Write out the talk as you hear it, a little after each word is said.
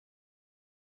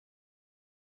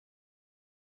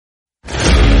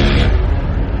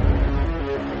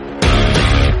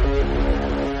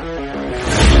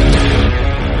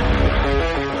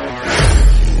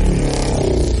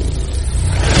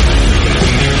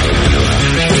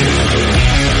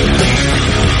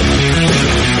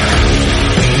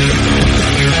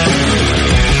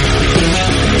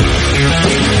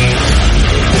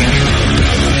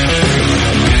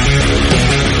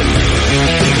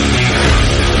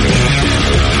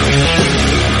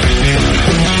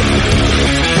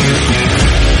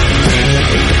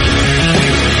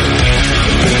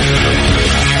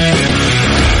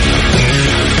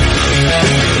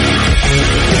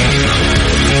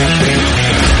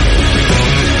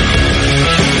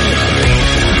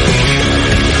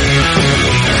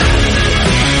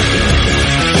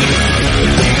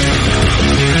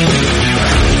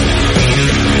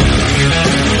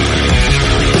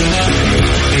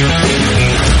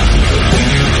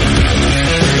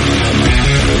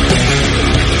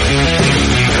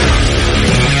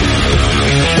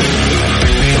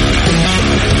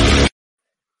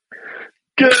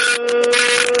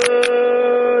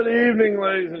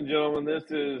gentlemen, this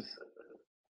is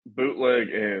Bootleg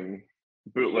and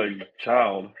Bootleg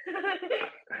Child.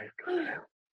 Hey,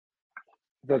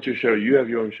 it's not your show. You have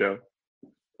your own show.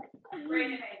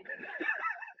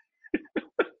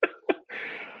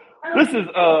 This is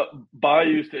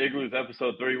Bayous to Igloos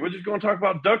episode 3. We're just going to talk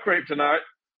about duck rape tonight.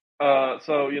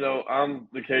 So, I'm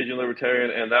the Cajun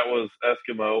Libertarian, and that was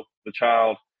Eskimo, the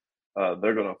Child.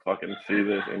 They're going to fucking see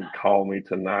this and call me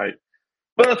tonight.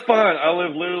 But that's fine. I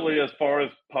live literally as far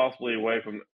as possibly away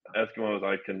from Eskimo as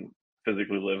I can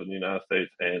physically live in the United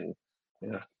States. And,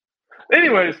 yeah.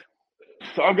 Anyways,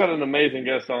 so I've got an amazing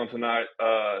guest on tonight.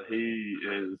 He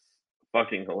is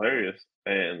fucking hilarious,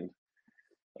 and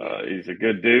he's a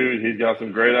good dude. He's got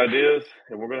some great ideas,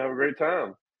 and we're going to have a great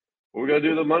time. We're going to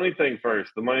do the money thing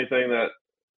first, the money thing that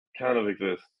kind of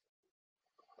exists.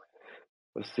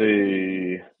 Let's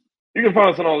see. You can find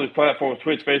us on all these platforms: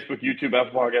 Twitch, Facebook, YouTube,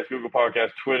 Apple Podcasts, Google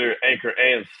Podcasts, Twitter, Anchor,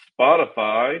 and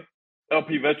Spotify.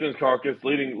 LP Veterans Caucus,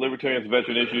 leading libertarians and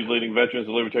veteran issues, leading veterans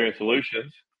and libertarian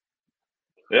solutions.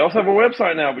 They also have a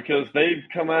website now because they've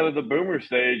come out of the boomer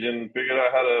stage and figured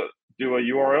out how to do a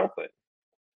URL thing.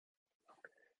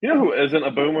 You know who isn't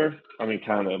a boomer? I mean,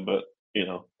 kind of, but,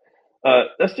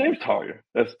 that's James Tollier.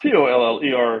 That's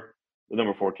TOLLER, the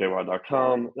number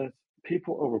 4KY.com. That's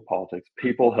people over politics,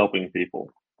 people helping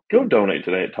people. Go donate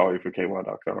today at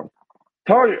TollierforKY.com.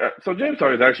 So James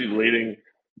Tollier is actually leading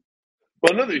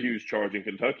another huge charge in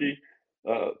Kentucky.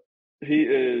 He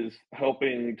is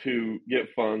helping to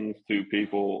get funds to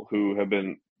people who have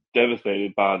been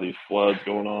devastated by these floods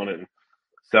going on in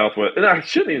Southwest. And I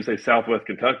shouldn't even say Southwest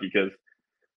Kentucky because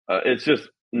it's just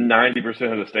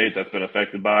 90% of the state that's been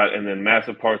affected by it, and then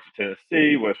massive parts of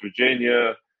Tennessee, West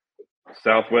Virginia,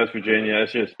 Southwest Virginia.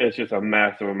 It's just a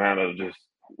massive amount of just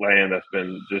land that's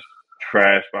been just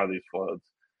trashed by these floods.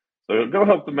 So go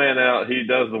help the man out. He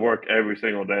does the work every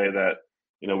single day that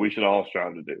we should all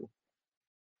strive to do.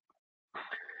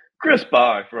 Chris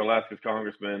By for Alaska's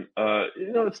congressman.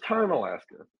 It's Time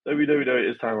Alaska.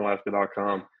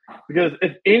 www.istimealaska.com. Because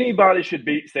if anybody should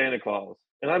beat Santa Claus,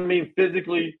 and I mean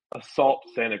physically assault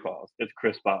Santa Claus, it's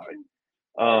Chris By.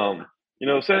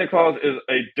 Santa Claus is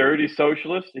a dirty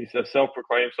socialist. He's a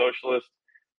self-proclaimed socialist.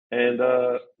 And,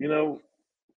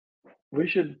 we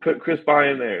should put Chris By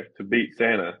in there to beat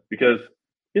Santa because,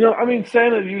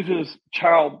 Santa uses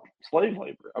child slave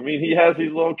labor. I mean, he has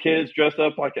these little kids dressed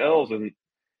up like elves and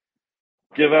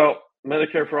give out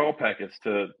Medicare for All packets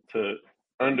to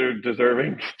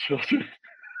under-deserving children.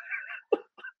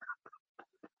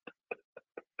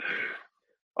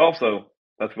 Also,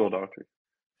 that's Will Doctor.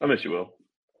 I miss you, Will.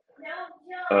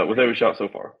 With every shot so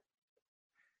far.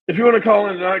 If you want to call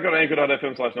in tonight, go to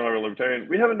anchor.fm/NotRealLibertarian.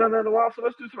 We haven't done that in a while, so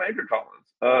let's do some anchor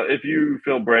call-ins. If you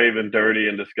feel brave and dirty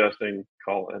and disgusting,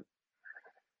 call in.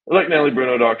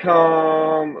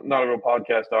 ElectNallyBruno.com,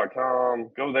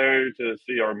 NotARealPodcast.com. Go there to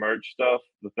see our merch stuff,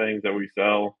 the things that we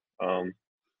sell.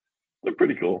 They're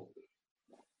pretty cool.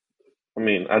 I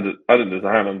mean, I didn't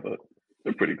design them, but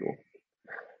they're pretty cool.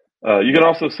 You can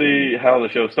also see how the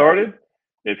show started.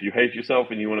 If you hate yourself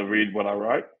and you want to read what I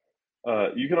write,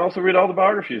 you can also read all the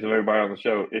biographies of everybody on the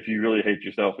show if you really hate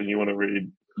yourself and you want to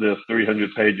read the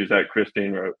 300 pages that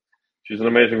Christine wrote. She's an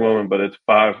amazing woman, but it's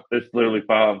literally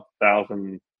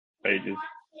 5,000 pages.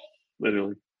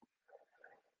 Literally.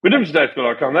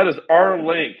 RedemptionTactical.com. That is our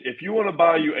link. If you want to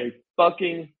buy you a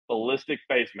fucking ballistic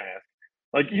face mask,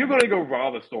 like you're going to go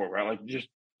rob a store, right? Like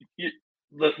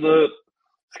the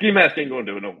ski mask ain't going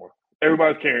to do it no more.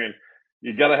 Everybody's carrying.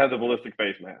 You got to have the ballistic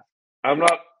face mask. I'm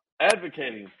not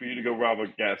advocating for you to go rob a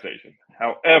gas station.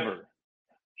 However,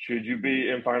 should you be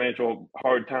in financial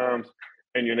hard times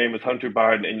and your name is Hunter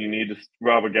Biden and you need to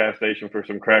rob a gas station for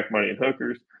some crack money and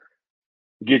hookers,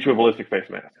 get you a ballistic face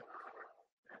mask.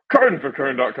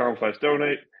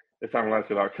 Cardenforkern.com/donate. It's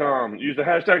TimeAlaska.com. Use the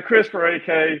hashtag Chris for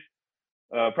AK.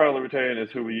 Proud Libertarian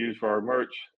is who we use for our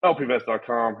merch.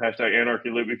 LPVest.com. Hashtag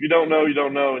AnarchyLoop. If you don't know, you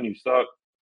don't know and you suck.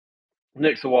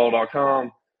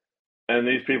 NixTheWall.com. And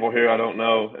these people here, I don't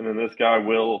know. And then this guy,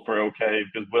 Will, for okay,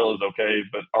 because Will is okay.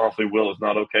 But honestly, Will is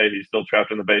not okay. He's still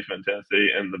trapped in the basement in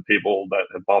Tennessee. And the people that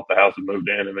have bought the house have moved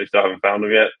in and they still haven't found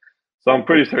him yet. So I'm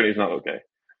pretty certain he's not okay.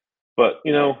 But,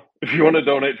 if you want to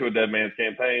donate to a dead man's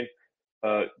campaign,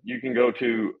 you can go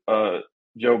to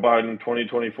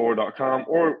JoeBiden2024.com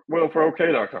or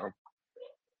WillForOK.com.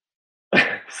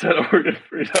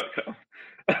 SetOregonFree.com.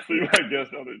 I see my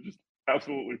guest on it just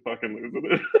absolutely fucking losing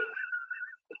it.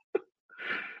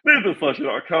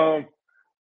 NathanSlushy.com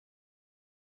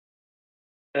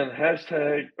and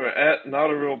hashtag or at Not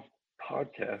a Real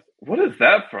Podcast. What is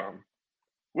that from?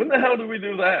 When the hell did we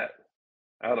do that?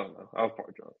 I don't know. I was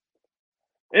probably drunk.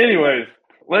 Anyways,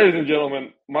 Ladies and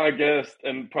gentlemen, my guest,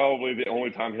 and probably the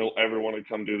only time he'll ever want to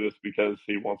come do this because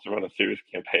he wants to run a serious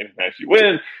campaign and actually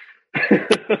win.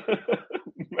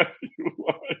 Matthew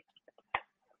White.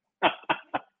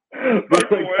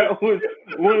 But like, that was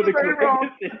one of the greatest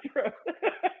intros.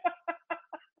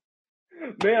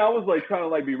 Man, I was like trying to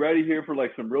like be ready here for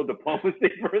like some real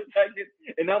diplomacy for a second,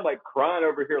 and I'm like crying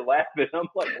over here laughing. I'm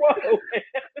like, whoa, man.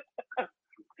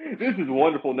 This is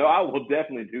wonderful. No, I will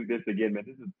definitely do this again, man.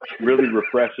 This is really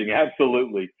refreshing.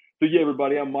 Absolutely. So yeah,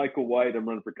 everybody, I'm Michael White. I'm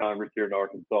running for Congress here in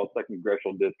Arkansas, 2nd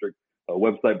Congressional District.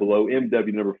 Website below,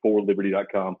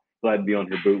 mw4liberty.com. Glad to be on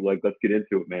here, bootleg. Let's get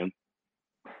into it, man.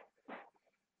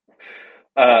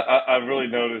 I really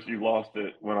noticed you lost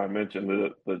it when I mentioned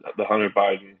the Hunter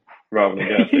Biden robbing a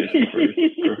gas station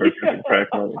for her crack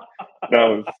money.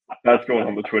 That's going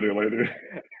on the Twitter later.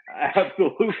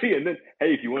 Absolutely. And then,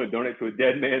 hey, if you want to donate to a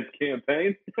dead man's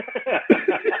campaign,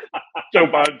 Joe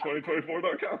Biden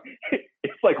 2024.com.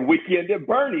 It's like Weekend at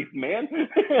Bernie's, man.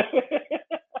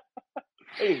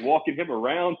 Hey, walking him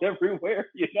around everywhere,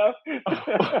 you know?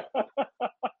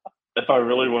 If I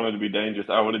really wanted to be dangerous,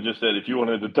 I would have just said, if you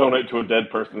wanted to donate to a dead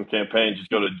person's campaign, just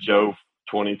go to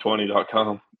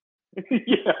joe2020.com.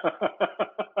 Yeah.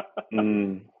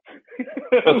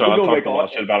 That's what I talked a lot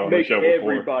of shit about on the show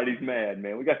before. Everybody's mad,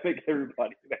 man. We got to make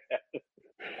everybody mad.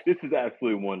 This is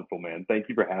absolutely wonderful, man. Thank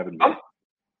you for having me.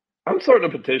 I'm starting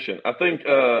a petition. I think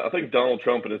Donald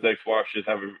Trump and his ex-wife should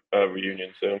have a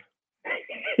reunion soon.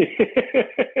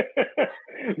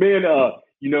 Man,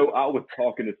 you know, I was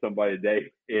talking to somebody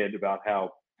today, Ed, about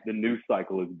how the news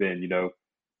cycle has been, you know.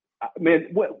 Man,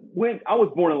 when I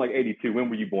was born in like 82, when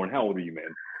were you born? How old are you,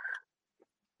 man?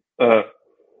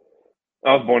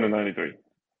 I was born in 93.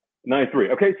 93.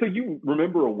 Okay, so you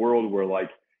remember a world where like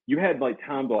you had like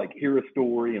time to like hear a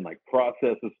story and like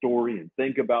process a story and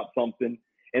think about something.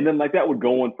 And then like that would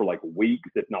go on for like weeks,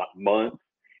 if not months.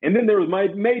 And then there was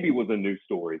maybe was a new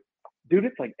story. Dude,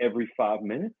 it's like every 5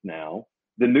 minutes now.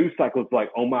 The news cycle is like,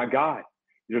 oh my God,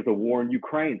 there's a war in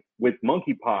Ukraine with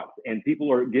monkeypox and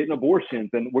people are getting abortions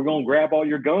and we're going to grab all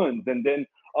your guns. And then,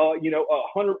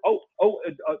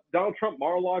 Donald Trump,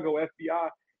 Mar-a-Lago, FBI.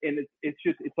 And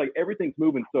it's like everything's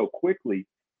moving so quickly.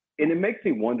 And it makes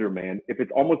me wonder, man, if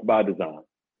it's almost by design.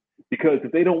 Because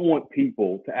if they don't want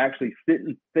people to actually sit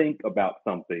and think about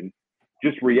something,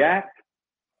 just react,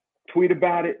 tweet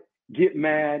about it, get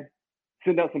mad,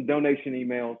 send out some donation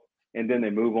emails, and then they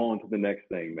move on to the next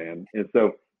thing, man. And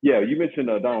so, yeah, you mentioned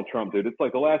Donald Trump, dude. It's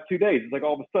like the last 2 days. It's like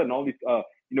all of a sudden, all these,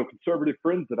 conservative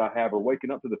friends that I have are waking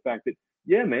up to the fact that,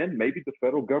 yeah, man, maybe the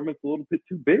federal government's a little bit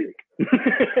too big.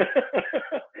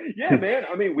 Yeah, man.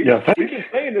 I mean, we've been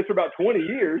saying this for about 20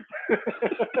 years.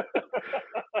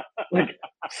 Like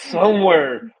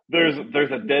somewhere there's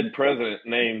a dead president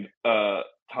named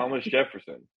Thomas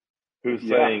Jefferson who's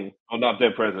saying, oh, not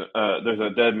dead president. There's a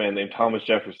dead man named Thomas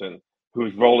Jefferson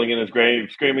who's rolling in his grave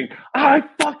screaming, I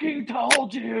fucking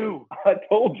told you. I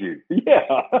told you.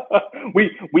 Yeah.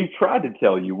 We've tried to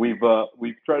tell you. We've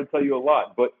tried to tell you a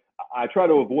lot, but I try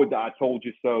to avoid the I told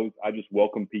you so. I just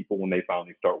welcome people when they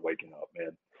finally start waking up,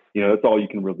 man. You know, that's all you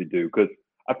can really do. Because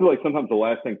I feel like sometimes the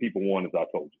last thing people want is I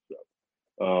told you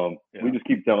so. We just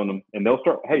keep telling them and they'll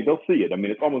see it. I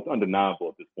mean, it's almost undeniable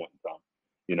at this point in time.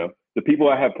 You know, the people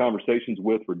I have conversations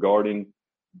with regarding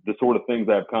the sort of things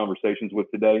I have conversations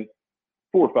with today,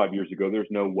 4 or 5 years ago, there's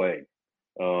no way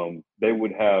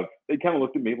they kind of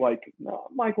looked at me like, no,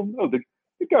 Michael, no, the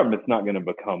government's not going to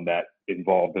become that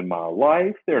involved in my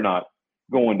life. They're not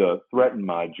going to threaten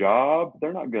my job.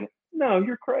 They're not going to, no,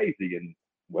 you're crazy. And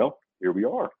well, here we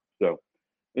are. So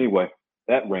anyway,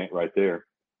 that rant right there.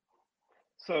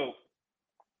 So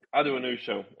I do a news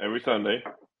show every Sunday,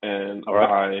 and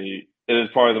it is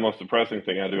probably the most depressing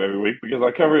thing I do every week because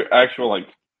I cover actual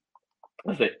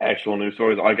news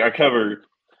stories. Like I cover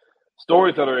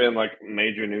stories that are in like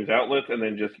major news outlets and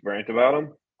then just rant about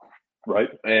them. Right.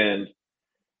 And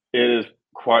it is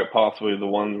quite possibly the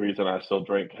one reason I still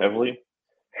drink heavily.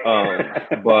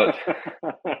 But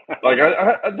like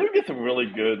I do get some really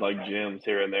good like gems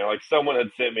here and there. Like someone had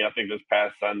sent me, I think this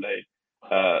past Sunday,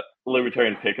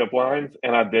 libertarian pickup lines,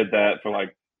 and I did that for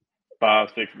like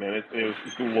 5-6 minutes. It was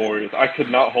glorious. I could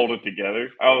not hold it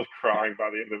together. I was crying by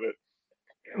the end of it.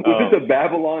 Was it the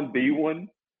Babylon Bee one?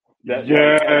 Yes.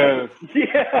 Yeah.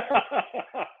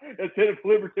 That said, if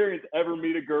libertarians ever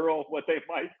meet a girl, what they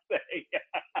might say.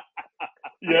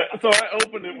 Yeah, so I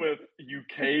opened it with, you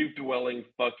cave-dwelling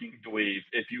fucking dweebs.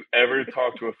 If you ever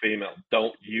talk to a female,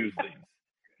 don't use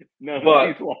these. No,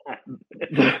 but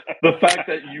the fact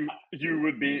that you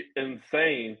would be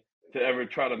insane to ever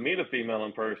try to meet a female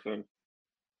in person.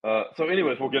 So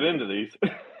anyways, we'll get into these.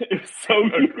 It was so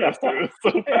aggressive. It was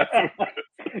so passive.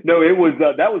 No, it was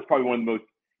that was probably one of the most,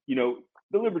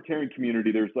 the libertarian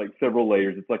community. There's like several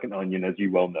layers. It's like an onion, as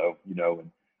you well know,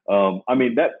 and I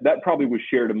mean that probably was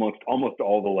shared amongst almost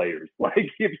all the layers. Like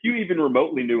if you even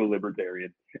remotely knew a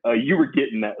libertarian, you were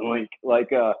getting that link.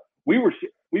 Like we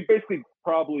basically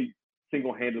probably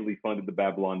single-handedly funded the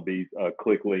Babylon Bees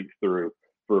click links through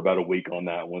for about a week on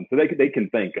that one, so they can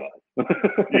thank us.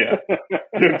 Yeah,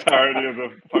 the entirety of the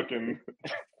fucking.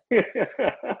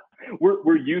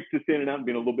 We're used to standing out and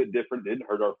being a little bit different. Didn't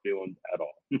hurt our feelings at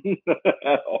all.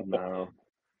 At all.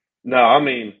 No. I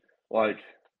mean, like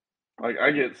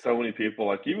I get so many people,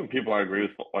 like even people I agree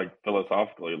with, like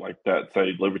philosophically, like that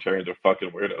say libertarians are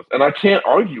fucking weirdos, and I can't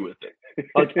argue with it.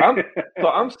 Like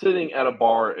I'm sitting at a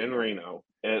bar in Reno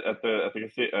at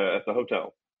the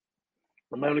hotel.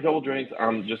 I'm having a couple drinks.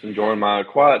 I'm just enjoying my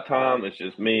quiet time. It's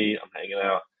just me. I'm hanging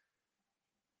out,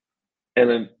 and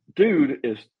then dude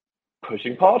is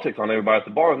pushing politics on everybody at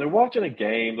the bar, and they're watching a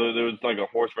game. There was like a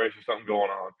horse race or something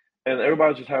going on, and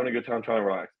everybody's just having a good time trying to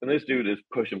relax. And this dude is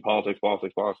pushing politics.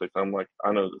 I'm like,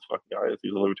 I know who this fucking guy is.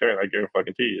 He's a libertarian. I guarantee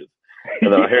fucking he is.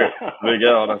 And then I hear Big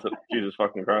L, and I said, Jesus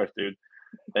fucking Christ, dude.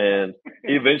 And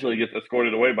he eventually gets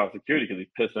escorted away by security because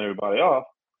he's pissing everybody off.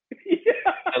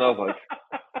 Yeah. And I was like,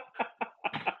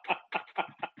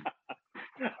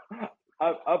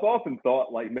 I've often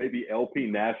thought like maybe LP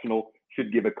National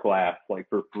should give a class like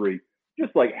for free,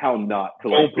 just like how not to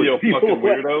don't be a fucking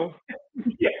weirdo.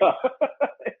 Yeah,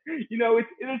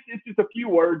 it's just a few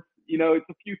words. It's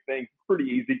a few things. It's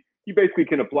pretty easy. You basically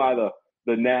can apply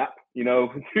the NAP, to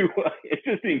it's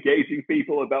just engaging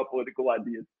people about political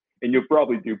ideas, and you'll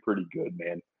probably do pretty good,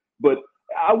 man. But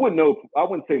I wouldn't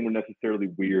say we're necessarily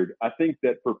weird. I think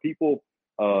that for people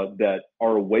that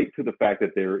are awake to the fact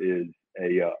that there is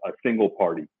a single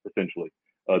party, essentially,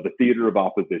 the theater of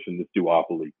opposition, this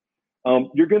duopoly,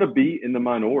 you're going to be in the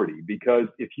minority, because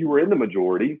if you were in the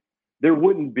majority, there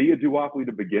wouldn't be a duopoly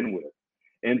to begin with.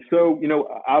 And so,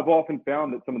 I've often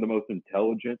found that some of the most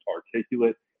intelligent,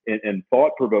 articulate, and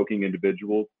thought-provoking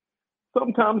individuals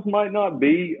sometimes might not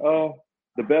be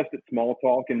the best at small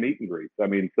talk and meet and greets. I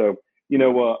mean, so,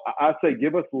 I say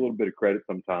give us a little bit of credit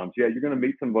sometimes. Yeah, you're going to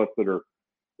meet some of us that are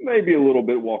maybe a little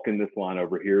bit walking this line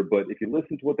over here, but if you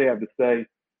listen to what they have to say,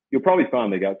 you'll probably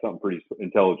find they got something pretty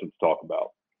intelligent to talk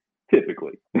about,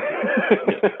 typically. And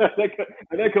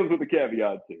that comes with a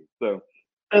caveat too. So,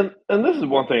 and this is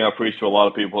one thing I preach to a lot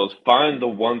of people is find the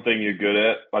one thing you're good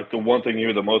at, like the one thing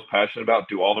you're the most passionate about,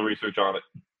 do all the research on it,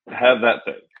 have that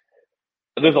thing.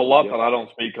 There's a lot that I don't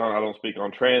speak on. I don't speak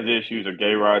on trans issues or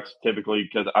gay rights typically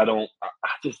because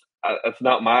it's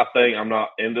not my thing. I'm not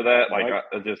into that. Like right.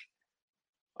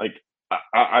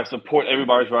 I support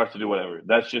everybody's rights to do whatever.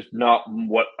 That's just not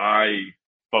what I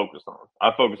focus on.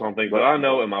 I focus on things that I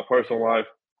know in my personal life,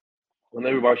 and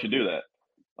everybody should do that.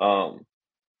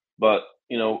 But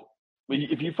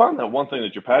if you find that one thing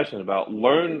that you're passionate about,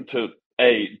 learn to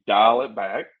dial it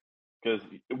back, because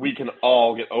we can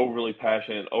all get overly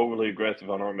passionate, overly aggressive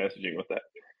on our messaging with that.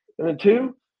 And then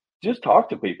two, just talk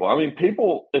to people. I mean,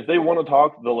 people, if they want to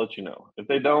talk, they'll let you know. If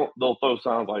they don't, they'll throw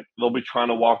signs like they'll be trying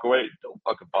to walk away. Don't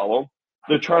fucking follow them.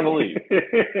 They're trying to leave.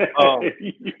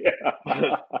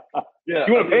 Yeah.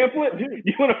 You want a pamphlet?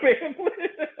 You want a pamphlet?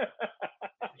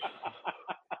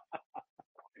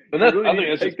 And that's, really I think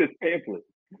that's take this pamphlet.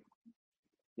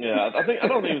 Yeah, I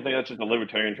don't even think that's just a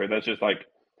libertarian trait. That's just like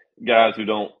guys who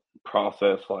don't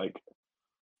process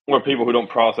or people who don't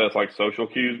process like social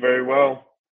cues very well.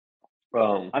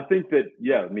 I think that,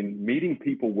 meeting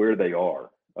people where they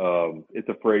are. It's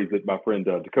a phrase that my friend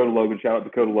Dakota Logan, shout out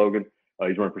Dakota Logan,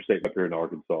 he's running for state up here in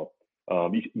Arkansas.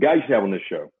 Guys you should have on this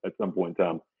show at some point in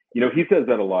time. He says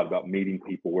that a lot about meeting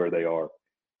people where they are.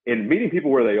 And meeting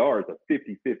people where they are is a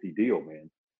 50-50 deal, man.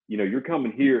 You're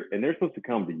coming here and they're supposed to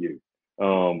come to you.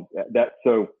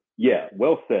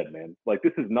 Well said, man. Like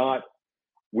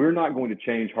we're not going to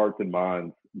change hearts and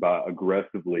minds by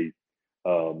aggressively,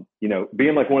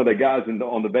 being like one of the guys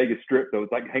on the Vegas Strip that was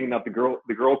like hanging out the girl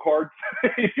cards.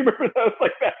 You remember those,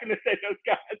 like back in the day, those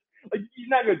guys? Like, you're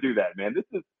not going to do that, man. This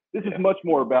is much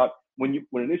more about when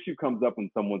an issue comes up in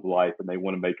someone's life and they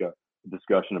want to make a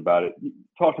discussion about it.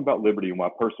 Talking about liberty and why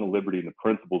personal liberty and the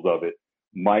principles of it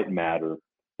might matter,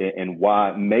 and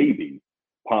why maybe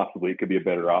possibly it could be a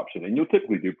better option, and you'll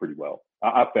typically do pretty well.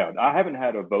 I found I haven't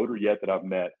had a voter yet that I've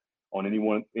met on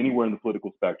anywhere in the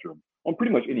political spectrum on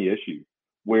pretty much any issue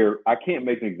where I can't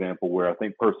make an example where I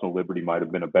think personal liberty might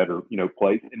have been a better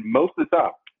place. And most of the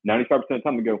time, 95% of the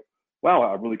time, they go, "Wow,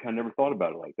 I really kind of never thought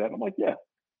about it like that." And I'm like, "Yeah,"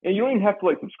 and you don't even have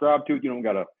to subscribe to it. You don't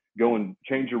got to go and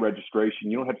change your registration.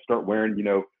 You don't have to start wearing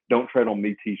 "Don't Tread on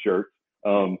Me" t-shirts.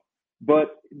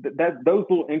 But those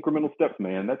little incremental steps,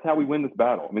 man, that's how we win this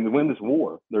battle. I mean, to win this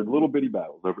war, they're little bitty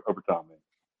battles over time, man.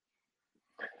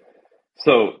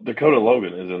 So Dakota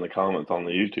Logan is in the comments on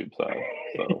the YouTube side.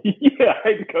 So yeah,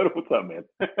 hey Dakota, what's up, man?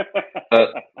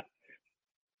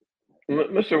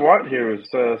 Mr. White here is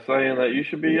saying that you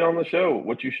should be on the show.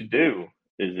 What you should do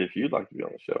is, if you'd like to be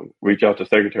on the show, reach out to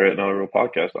secretary at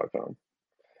notarealpodcast.com.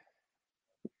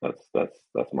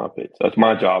 That's my pitch. That's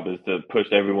my job, is to push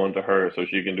everyone to her so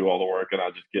she can do all the work, and I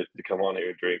just get to come on here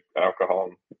and drink alcohol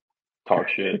and talk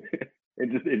shit.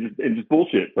 and just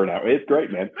bullshit for now. It's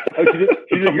great, man.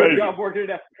 She did a good job working it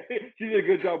out. She did a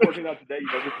good job working it out today.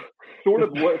 This is sort of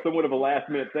somewhat of a last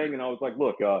minute thing, and I was like,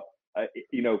 look,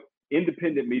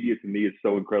 independent media to me is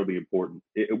so incredibly important.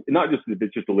 Not just if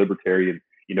it's just a libertarian,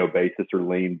 basis or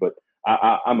lean, but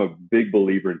I'm a big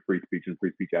believer in free speech and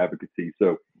free speech advocacy.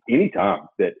 So anytime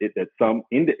that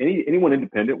anyone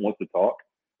independent wants to talk,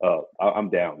 I'm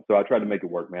down. So I tried to make it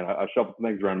work, man. I shuffled some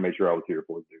things around to make sure I was here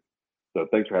for it too. So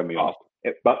thanks for having me on.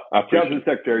 But shout out to the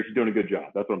secretary. She's doing a good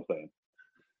job. That's what I'm saying.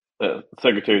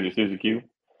 Secretary of Susie Q.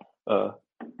 So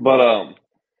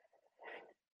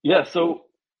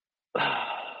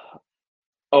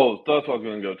that's what I was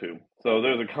going to go to. So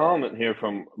there's a comment here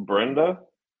from Brenda,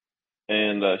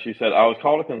 and she said, I was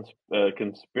called a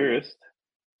conspiracist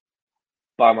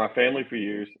by my family for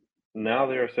years. Now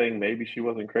they are saying maybe she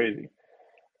wasn't crazy.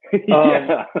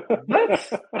 Yeah.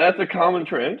 That's a common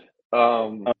trend.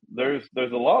 There's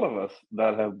a lot of us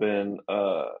that have been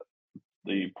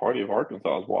the Party of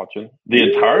Arkansas is watching. The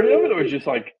entirety of it, or just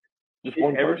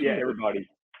one person? Yeah, everybody.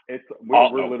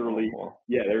 We're literally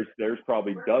there's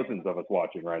probably dozens of us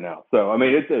watching right now. So I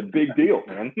mean, it's a big deal,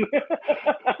 man.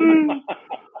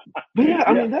 But yeah,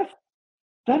 I mean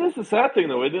that is the sad thing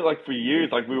though, isn't it? Like for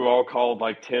years, we were all called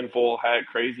tinfoil hat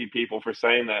crazy people for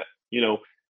saying that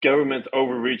government's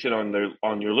overreaching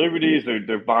on your liberties,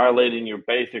 they're violating your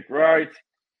basic rights,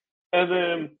 and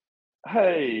then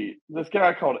hey, this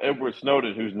guy called Edward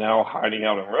Snowden, who's now hiding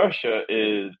out in Russia,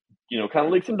 is kind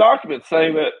of leaked some documents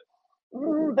saying that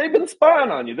they've been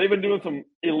spying on you. They've been doing some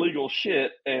illegal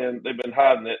shit, and they've been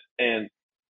hiding it. And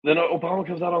then Obama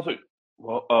comes out and says,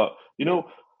 well,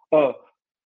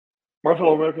 my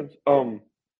fellow Americans,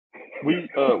 we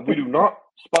do not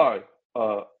spy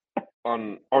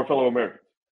on our fellow Americans.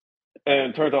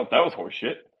 And it turns out that was horse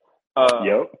shit.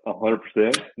 Yep,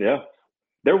 100%. Yeah.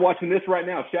 They're watching this right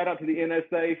now. Shout out to the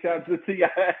NSA. Shout out to the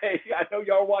CIA. I know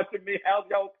y'all watching me.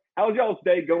 How's y'all's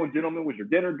day going, gentlemen? Was your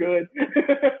dinner good?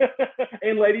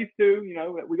 And ladies too.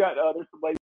 We got there's some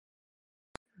ladies.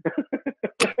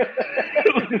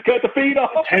 Just cut the feed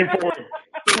off. Came for him.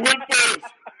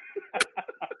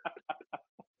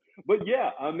 But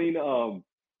yeah, I mean,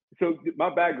 so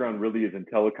my background really is in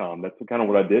telecom. That's kind of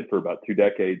what I did for about 2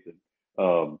 decades.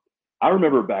 And I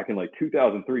remember back in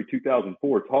 2003,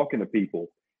 2004, talking to people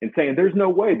and saying, there's no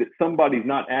way that somebody's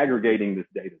not aggregating this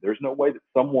data. There's no way that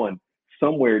someone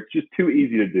somewhere, it's just too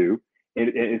easy to do. And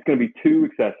it's going to be too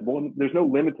accessible. And there's no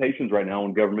limitations right now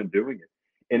on government doing it.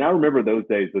 And I remember those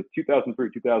days, those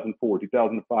 2003, 2004,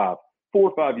 2005, 4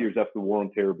 or 5 years after the War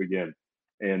on Terror began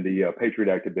and the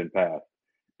Patriot Act had been passed.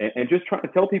 And just trying to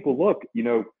tell people, look,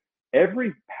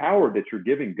 every power that you're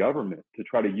giving government to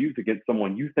try to use against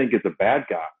someone you think is a bad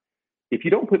guy, if you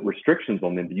don't put restrictions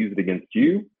on them to use it against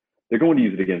you, they're going to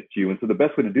use it against you. And so the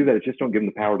best way to do that is just don't give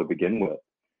them the power to begin with.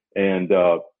 And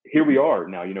here we are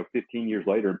now, 15 years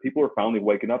later, and people are finally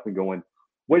waking up and going,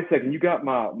 wait a second, you got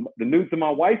the nudes of my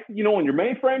wife, on your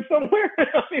mainframe somewhere?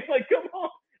 I mean, come on.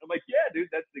 I'm like, yeah, dude,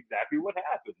 that's exactly what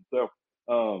happened. So,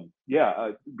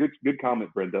 good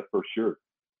comment, Brenda, for sure.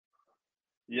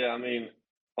 Yeah, I mean,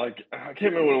 I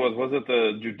can't remember what it was. Was it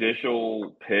the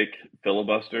judicial pick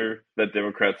filibuster that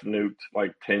Democrats nuked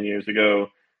 10 years ago?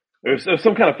 There was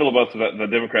some kind of filibuster that the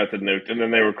Democrats had nuked, and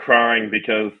then they were crying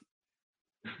because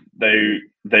they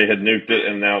had nuked it,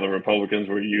 and now the Republicans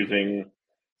were using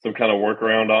some kind of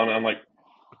workaround on it. I'm like,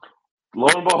 lo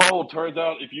and behold, turns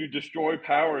out if you destroy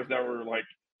powers that were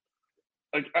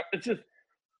it's just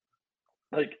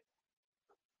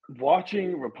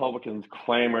watching Republicans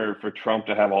clamor for Trump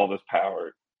to have all this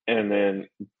power, and then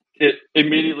it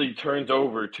immediately turns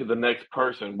over to the next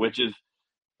person, which is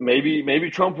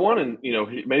maybe Trump won, and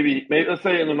maybe let's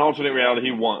say in an alternate reality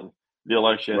he won the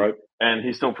election, right, and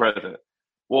he's still president.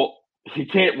 Well, he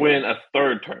can't win a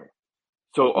third term,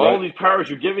 so all these powers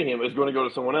you're giving him is going to go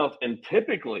to someone else. And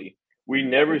typically, we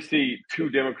never see 2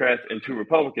 Democrats and 2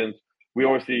 Republicans. We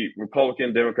always see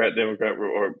Republican, Democrat, Democrat,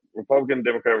 or Republican,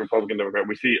 Democrat, Republican, Democrat.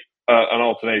 We see an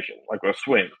alternation, like a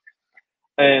swing.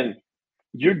 And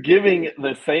you're giving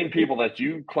the same people that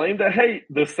you claim to hate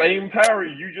the same power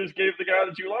you just gave the guy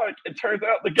that you like. It turns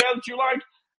out the guy that you like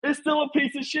is still a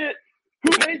piece of shit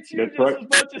who hates you That's just right. as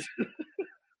much as.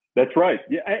 That's right.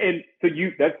 Yeah, and so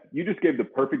you just gave the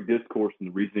perfect discourse and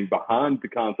the reasoning behind the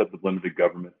concept of limited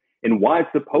government and why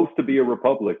it's supposed to be a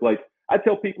republic. Like I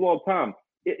tell people all the time,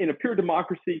 in a pure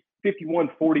democracy,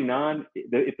 51-49,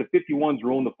 if the 51's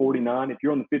ruling the 49, if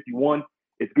you're on the 51,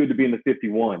 it's good to be in the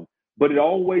 51. But it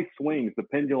always swings. The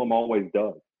pendulum always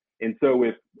does. And so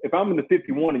if I'm in the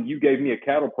 51 and you gave me a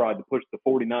cattle prod to push the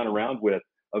 49 around with,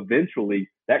 eventually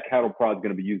that cattle prod is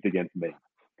going to be used against me.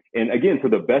 And again, so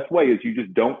the best way is you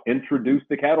just don't introduce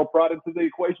the cattle prod into the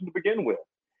equation to begin with.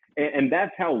 And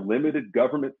that's how limited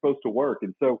government's supposed to work.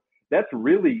 And so that's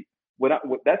really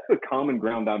that's the common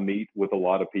ground I meet with a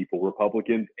lot of people,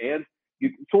 Republicans and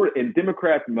and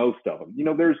Democrats, most of them.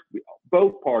 There's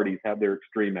both parties have their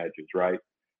extreme edges, right?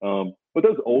 But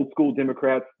those old school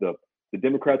Democrats, the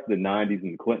Democrats of the 90s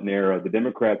and the Clinton era, the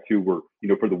Democrats who were,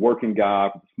 for the working guy,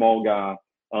 for the small guy,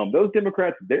 those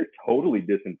Democrats, they're totally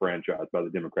disenfranchised by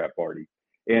the Democrat Party.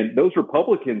 And those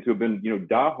Republicans who have been,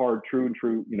 diehard, true,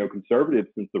 conservatives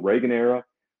since the Reagan era.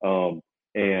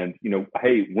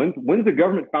 Hey, when's the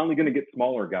government finally going to get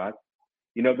smaller, guys?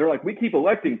 They're like, we keep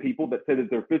electing people that say that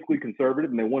they're fiscally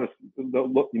conservative and they want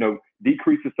to,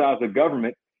 decrease the size of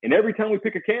government. And every time we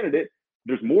pick a candidate,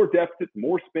 there's more deficits,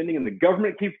 more spending, and the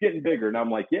government keeps getting bigger. And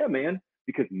I'm like, yeah, man,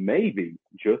 because maybe,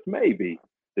 just maybe,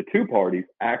 the two parties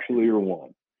actually are one.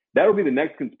 That'll be the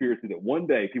next conspiracy that one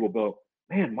day people will go,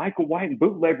 man, Michael White and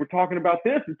Bootleg were talking about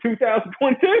this in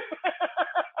 2022. I'm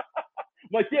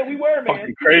like, yeah, we were, man.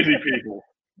 Fucking crazy people.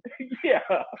 Yeah.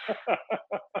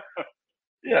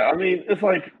 Yeah, I mean, it's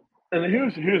like, and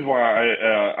here's why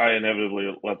I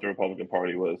inevitably left the Republican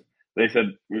Party was they said,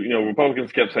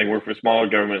 Republicans kept saying we're for smaller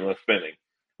government and less spending.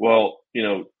 Well,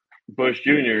 Bush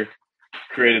Jr.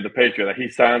 created the Patriot Act. He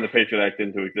signed the Patriot Act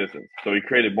into existence. So he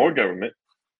created more government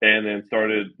and then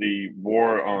started the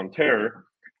war on terror,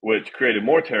 which created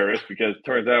more terrorists because it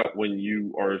turns out when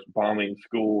you are bombing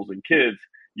schools and kids,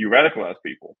 you radicalize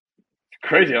people. It's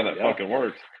crazy how that fucking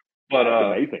works. But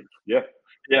amazing. Yeah.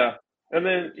 Yeah. And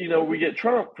then, we get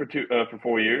Trump for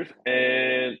 4 years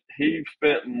and he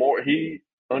spent more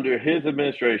under his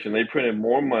administration, they printed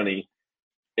more money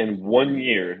in 1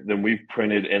 year than we've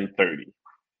printed in 30.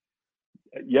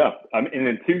 Yeah, and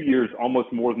in 2 years,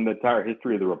 almost more than the entire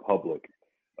history of the republic.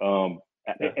 And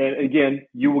again,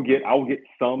 I will get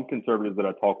some conservatives that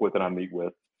I talk with and I meet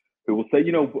with who will say,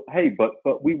 hey,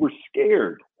 but we were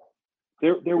scared.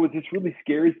 There was this really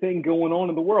scary thing going on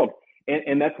in the world,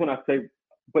 and that's when I say,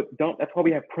 but that's why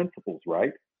we have principles,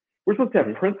 right? We're supposed to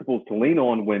have principles to lean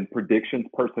on when predictions,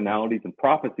 personalities, and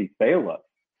prophecies fail us.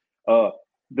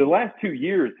 The last 2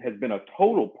 years has been a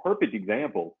total perfect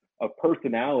example of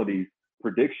personalities,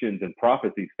 predictions, and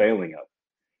prophecies failing us.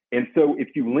 And so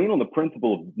if you lean on the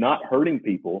principle of not hurting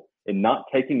people and not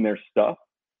taking their stuff,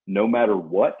 no matter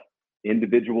what,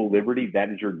 individual liberty, that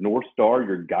is your North Star,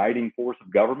 your guiding force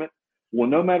of government. Well,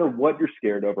 no matter what you're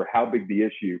scared of or how big the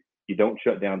issue, you don't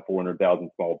shut down 400,000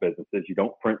 small businesses. You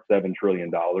don't print $7 trillion.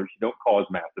 You don't cause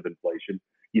massive inflation.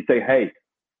 You say, hey,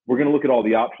 we're going to look at all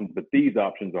the options, but these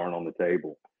options aren't on the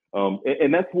table.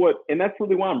 And that's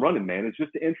really why I'm running, man. It's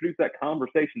just to introduce that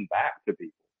conversation back to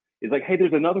people. It's like, hey,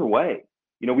 there's another way.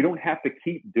 We don't have to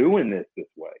keep doing this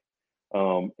way.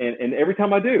 And every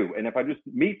time I do, and if I just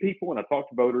meet people and I talk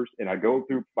to voters and I go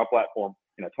through my platform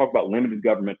and I talk about limited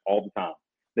government all the time,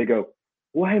 they go,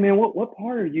 well, hey, man, what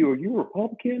part are you? Are you a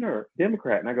Republican or a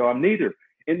Democrat? And I go, I'm neither.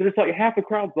 And there's like half the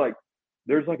crowd's like,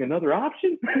 there's like another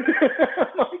option? I'm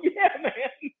like, yeah, man.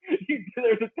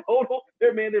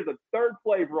 There's a third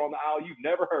flavor on the aisle you've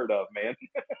never heard of, man.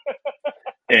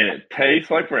 And it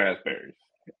tastes like raspberries.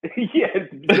 Yeah,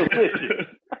 it's delicious.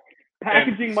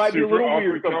 Packaging might be a little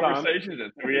weird sometimes. Conversations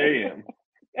at 3 a.m.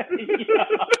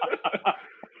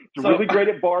 It's really great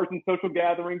at bars and social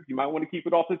gatherings. You might want to keep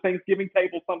it off the Thanksgiving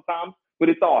table sometimes, but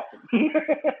it's awesome.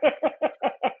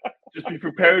 Just be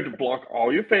prepared to block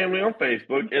all your family on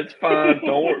Facebook. It's fine.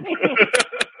 Don't worry.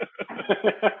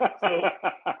 So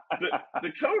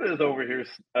Dakota is over here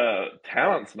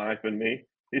talent sniping me.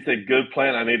 He said, good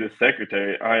plan. I need a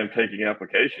secretary. I am taking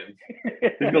applications.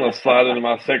 He's going to slide into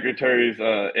my secretary's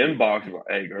inbox and go,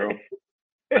 hey, girl,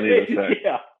 I need a sec.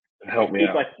 Yeah. Help me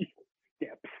out. Like,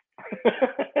 yeah.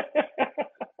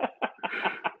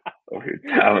 Over here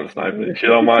talent sniping shit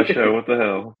on my show. What the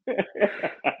hell?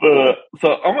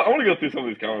 So I want to go through some of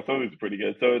these comments. Some of these are pretty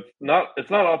good. So it's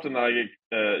not often that I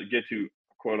get to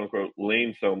quote unquote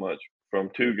lean so much from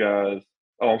two guys.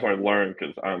 Oh, I'm sorry, learn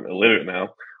because I'm illiterate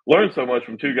now. Learn so much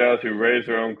from two guys who raise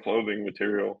their own clothing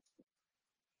material.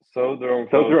 sewed their own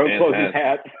Sewed clothes, their own clothes and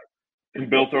hats. and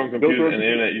built their own computers and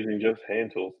internet using just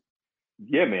hand tools.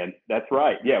 Yeah, man, that's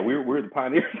right. Yeah, we're the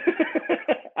pioneers.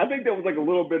 I think that was like a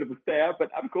little bit of a stab, but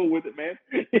I'm cool with it, man.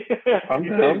 I'm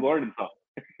You down. say learning something.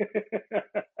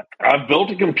 I've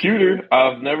built a computer.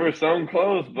 I've never sewn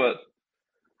clothes, but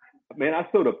Man, I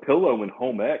sewed a pillow in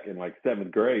home ec in like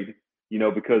 7th grade.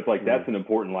 Because like that's an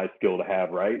important life skill to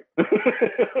have, right?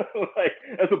 Like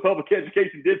that's what public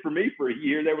education did for me for a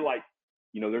year. They were like,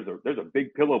 there's a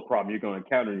big pillow problem you're going to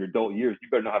encounter in your adult years. You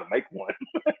better know how to make one.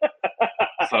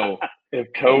 So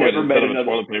if COVID Never instead made of a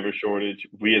toilet paper shortage,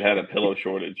 we had a pillow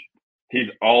shortage. He's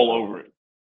all over it.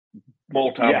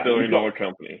 Multi-billion-dollar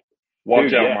company.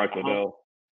 Watch out, Mike Lindell.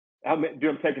 I'm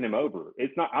taking him over.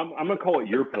 It's not. I'm gonna call it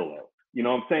your pillow. You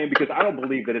know what I'm saying? Because I don't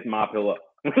believe that it's my pillow.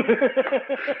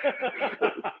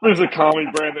 There's a commie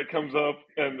brand that comes up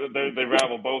and they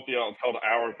rival both of y'all. It's called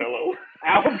Our Pillow.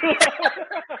 Our Pillow.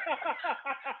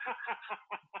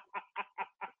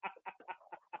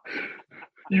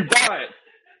 You buy it,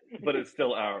 but it's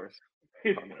still ours.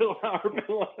 It's still Our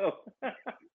Pillow.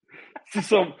 So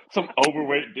some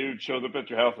overweight dude shows up at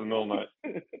your house in the middle of the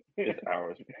night. It's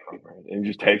ours. And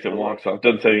just takes it and walks off.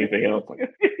 Doesn't say anything else.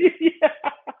 Like, yeah.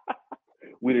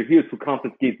 We're here to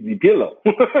confiscate the pillow.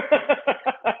 Do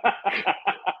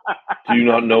you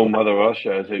not know Mother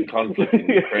Russia is in conflict in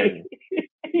Ukraine?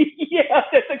 Yeah,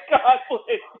 it's a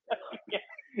conflict. Yeah.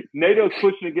 NATO's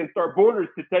pushing against our borders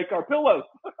to take our pillows.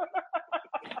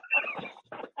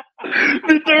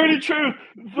 The dirty truth.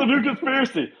 It's the new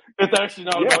conspiracy. It's actually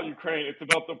not about Ukraine. It's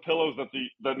about the pillows that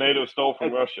NATO stole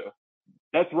from Russia.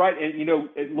 That's right. And, a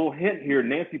little hint here,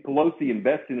 Nancy Pelosi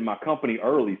invested in my company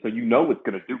early, so you know it's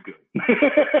going to do good.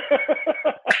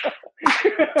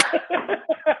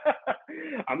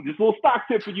 I'm just a little stock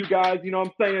tip for you guys, you know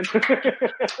what I'm saying?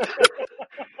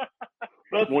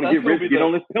 Want to get rich, get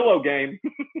on this pillow game.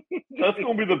 That's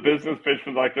going to be the business pitch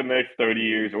for like the next 30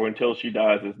 years or until she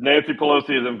dies. Is Nancy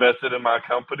Pelosi has invested in my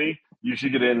company. You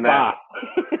should get in now.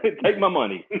 Take my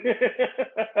money.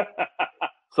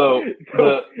 So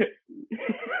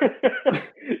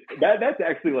that's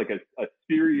actually like a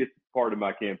serious part of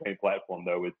my campaign platform,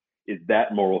 though, is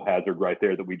that moral hazard right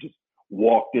there that we just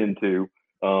walked into.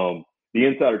 The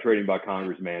insider trading by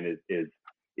Congress, man, is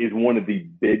one of the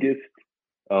biggest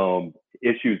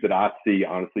issues that I see,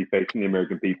 honestly, facing the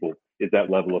American people is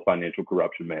that level of financial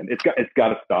corruption, man. It's got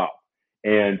to stop.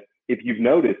 And if you've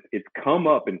noticed, it's come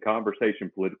up in conversation,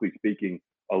 politically speaking,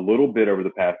 a little bit over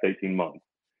the past 18 months.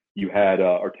 You had,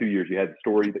 or 2 years, you had the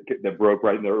story that broke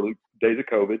right in the early days of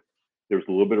COVID. There was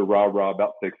a little bit of rah-rah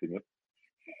about fixing it.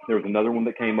 There was another one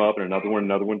that came up and another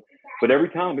one. But every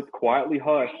time it's quietly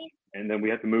hushed, and then we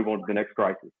have to move on to the next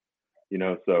crisis.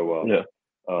 I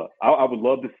would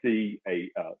love to see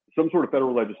some sort of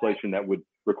federal legislation that would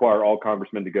require all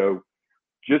congressmen to go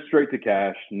just straight to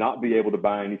cash, not be able to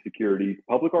buy any securities,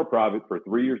 public or private, for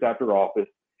 3 years after office.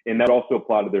 And that also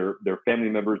apply to their family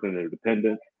members and their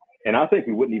dependents. And I think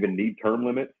we wouldn't even need term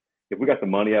limits. If we got the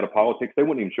money out of politics, they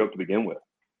wouldn't even show up to begin with.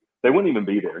 They wouldn't even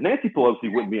be there. Nancy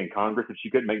Pelosi wouldn't be in Congress if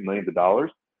she couldn't make millions of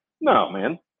dollars. No,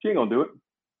 man, she ain't gonna do it.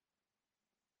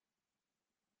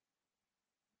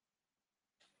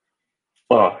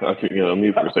 Oh, I couldn't get on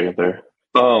mute for a second there.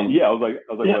 I was like,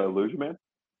 what, did I lose you, man?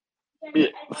 Yeah,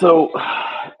 so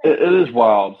it is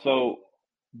wild. So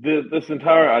this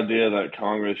entire idea that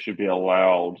Congress should be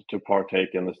allowed to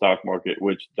partake in the stock market,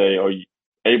 which they are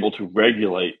able to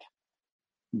regulate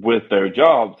with their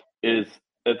jobs, the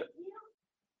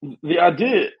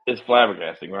idea is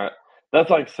flabbergasting, right?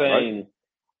 That's like saying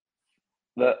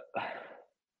that.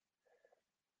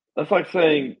 That's like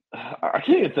saying I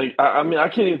can't even think. I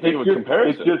can't even think of a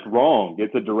comparison. It's just wrong.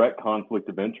 It's a direct conflict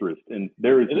of interest, and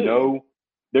there is no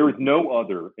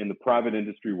other in the private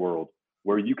industry world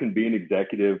where you can be an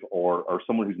executive or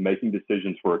someone who's making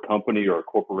decisions for a company or a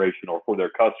corporation or for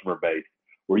their customer base,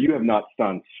 where you have not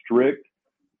signed strict,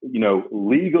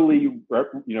 legally,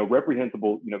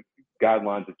 reprehensible,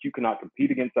 guidelines that you cannot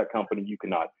compete against that company. You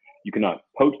cannot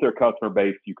poach their customer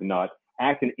base. You cannot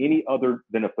act in any other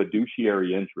than a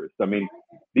fiduciary interest. I mean,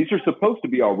 these are supposed to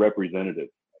be our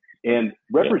representatives, and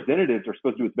representatives are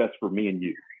supposed to do what's best for me and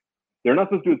you. They're not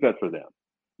supposed to do what's best for them.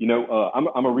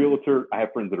 I'm a realtor. I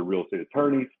have friends that are real estate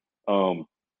attorneys.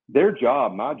 Their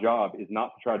job, my job, is not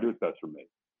to try to do what's best for me.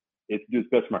 It's to do what's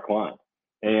best for my client.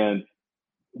 And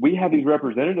we have these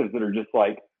representatives that are just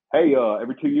like, hey,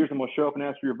 every 2 years I'm going to show up and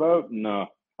ask for your vote, and I'm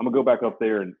going to go back up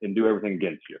there and do everything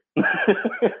against you.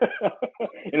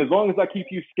 And as long as I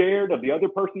keep you scared of the other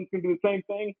person that's going to do the same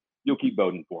thing, you'll keep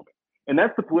voting for me. And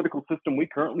that's the political system we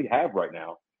currently have right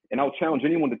now. And I'll challenge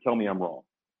anyone to tell me I'm wrong.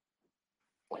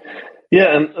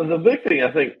 Yeah, and the big thing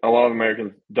I think a lot of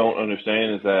Americans don't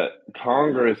understand is that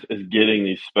Congress is getting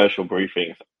these special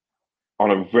briefings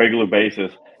on a regular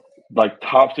basis, like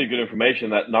top secret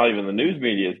information that not even the news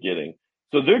media is getting.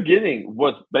 So they're getting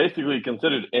what's basically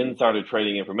considered insider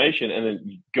trading information and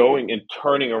then going and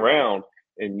turning around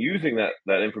and using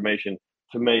that information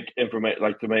to make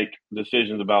to make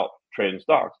decisions about trading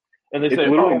stocks. And they It's say,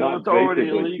 literally "Oh, well, not it's already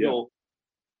basically, yeah. illegal."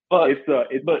 But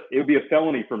but It would be a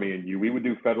felony for me and you. We would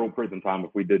do federal prison time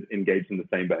if we did engage in the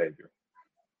same behavior.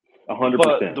 but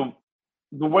 100%.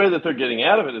 the way that they're getting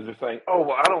out of it is they're saying, "Oh,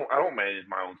 well, I don't manage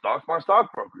my own stocks. My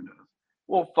stockbroker does."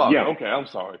 Well, fuck. Yeah. Okay, I'm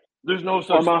sorry. There's no Or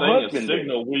such my thing as husband did.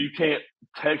 Signal where you can't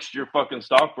text your fucking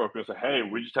stockbroker and say, "Hey,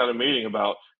 we just had a meeting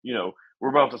about we're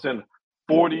about to send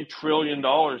 $40 trillion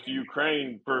to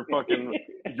Ukraine for fucking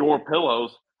your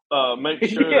pillows. Make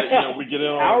sure that Yeah. we get in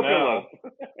on Our it now."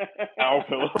 pillows. Our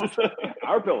pillows.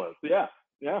 Our pillows. Yeah.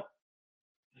 Yeah.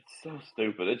 It's so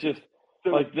stupid. It's just So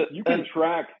like the you can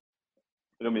track.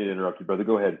 I don't mean to interrupt you, brother.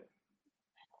 Go ahead.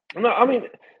 no, I mean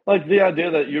like the idea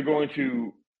that you're going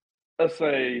to let's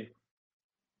say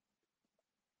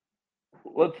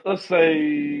let's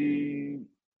say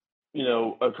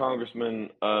a congressman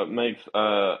makes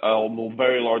a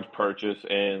very large purchase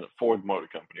in Ford Motor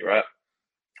Company, right?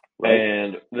 Right.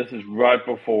 And this is right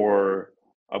before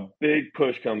a big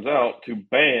push comes out to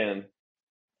ban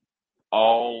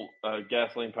all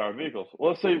gasoline powered vehicles.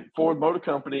 Well, let's say Ford Motor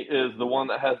Company is the one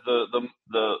that has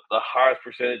the highest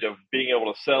percentage of being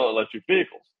able to sell electric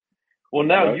vehicles. Well,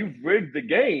 now Right. you've rigged the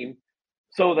game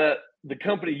so that the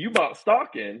company you bought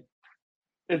stock in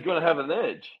is going to have an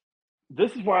edge.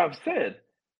 This is why I've said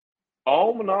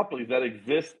all monopolies that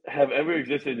have ever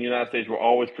existed in the United States were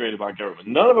always created by government.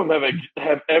 None of them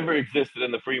have ever existed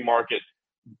in the free market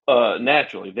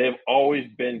naturally. They've always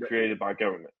been created by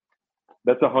government.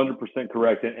 That's 100%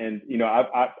 correct. And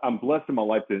I'm blessed in my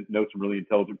life to know some really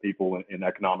intelligent people in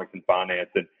economics and finance.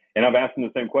 And I've asked them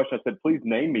the same question. I said, please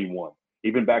name me one.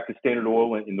 Even back to Standard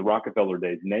Oil in the Rockefeller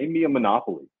days, name me a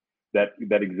monopoly that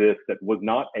exists that was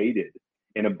not aided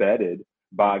and abetted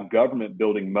by government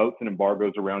building moats and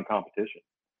embargoes around competition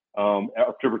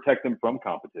to protect them from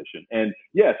competition. And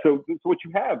yeah, so what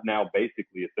you have now,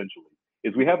 basically, essentially,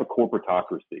 is we have a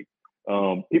corporatocracy.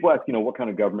 People ask, what kind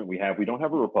of government we have. We don't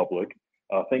have a republic.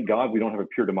 Thank God we don't have a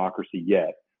pure democracy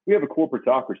yet. We have a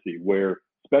corporatocracy where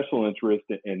special interests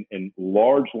and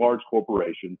large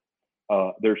corporations,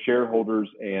 their shareholders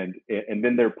and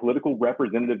then their political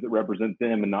representatives that represent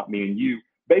them and not me and you,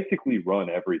 basically run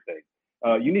everything.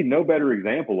 You need no better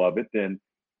example of it than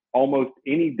almost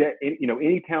any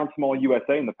town, small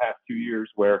USA in the past 2 years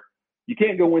where you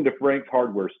can't go into Frank's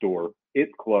hardware store.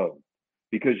 It's closed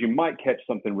because you might catch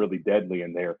something really deadly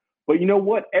in there. But you know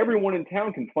what? Everyone in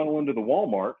town can funnel into the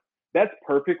Walmart. That's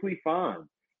perfectly fine.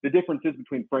 The difference is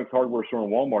between Frank's hardware store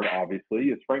and Walmart, obviously,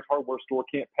 is Frank's hardware store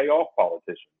can't pay off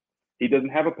politicians. He doesn't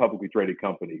have a publicly traded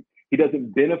company. He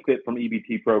doesn't benefit from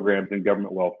EBT programs and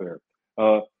government welfare.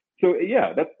 So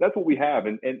yeah, that's what we have.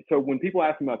 And so when people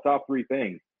ask me my top three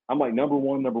things, I'm like, number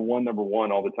one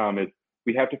all the time is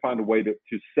we have to find a way to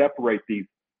separate the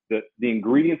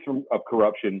ingredients of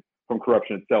corruption from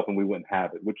corruption itself, and we wouldn't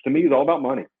have it, which to me is all about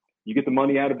money. You get the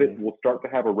money out of it, we'll start to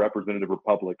have a representative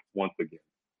republic once again.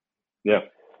 Yeah.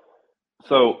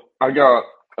 So I got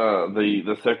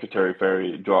the Secretary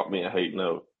Ferry dropped me a hate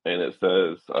note, and it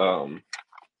says,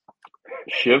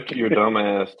 shift your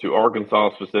dumbass to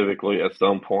Arkansas specifically at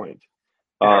some point.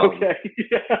 Okay.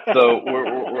 So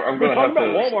I'm going to have about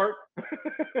to. Walmart.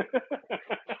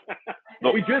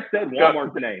 We just said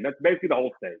Walmart's name. That's basically the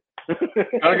whole state.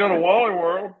 Gotta go to Wally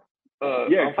World.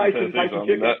 Yeah, Tyson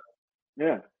Chicken.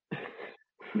 Yeah.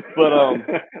 But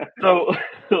so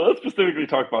let's specifically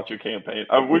talk about your campaign.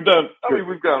 We've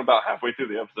gone about halfway through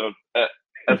the episode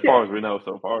as far as we know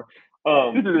so far.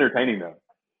 This is entertaining though.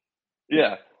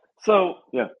 Yeah. So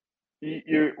yeah,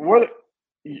 you're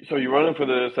running for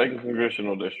the 2nd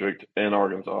Congressional District in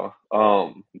Arkansas.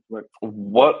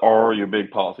 What are your big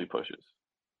policy pushes?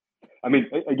 I mean,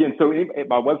 again, so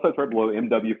my website's right below,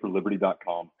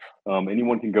 mwforliberty.com.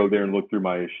 Anyone can go there and look through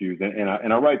my issues, and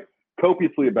I write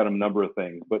copiously about a number of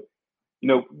things. But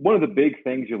one of the big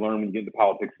things you learn when you get into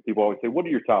politics is people always say, "What are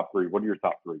your top three? What are your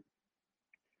top three?"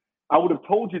 I would have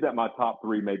told you that my top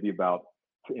three maybe about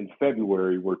in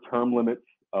February were term limits,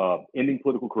 ending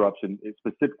political corruption,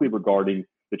 specifically regarding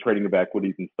the trading of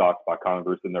equities and stocks by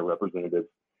Congress and their representatives.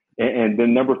 And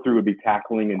then number three would be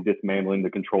tackling and dismantling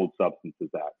the Controlled Substances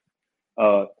Act.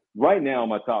 Right now,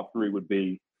 my top three would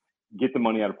be get the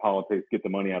money out of politics,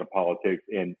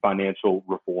 and financial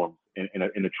reforms and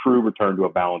a true return to a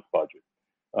balanced budget.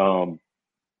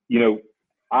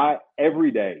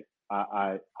 Every day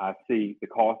I see the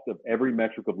cost of every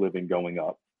metric of living going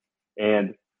up,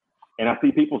 and I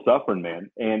see people suffering,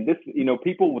 man. And this,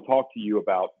 people will talk to you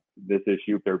about this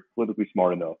issue if they're politically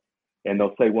smart enough, and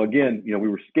they'll say, well, again, we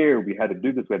were scared, we had to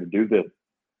do this,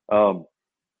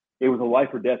 it was a life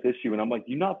or death issue. And I'm like,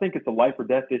 do you not think it's a life or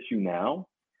death issue now?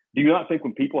 Do you not think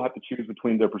when people have to choose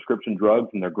between their prescription drugs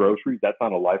and their groceries, that's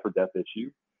not a life or death issue?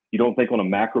 You don't think on a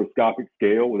macroscopic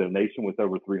scale with a nation with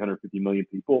over 350 million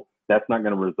people, that's not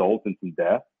going to result in some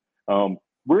death?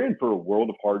 We're in for a world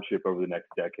of hardship over the next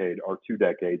decade or 2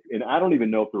 decades. And I don't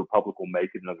even know if the Republic will make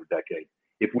it another decade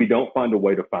if we don't find a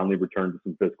way to finally return to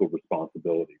some fiscal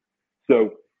responsibility.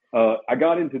 So I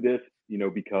got into this,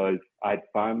 because I'd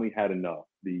finally had enough.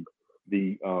 The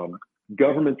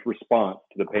government's response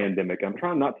to the pandemic. I'm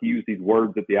trying not to use these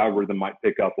words that the algorithm might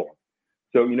pick up on.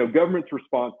 So, government's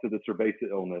response to the cerveza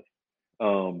illness,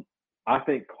 I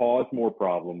think caused more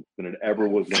problems than it ever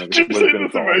was going to solve. The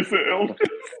cerveza illness?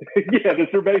 Yeah, the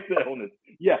cerveza illness.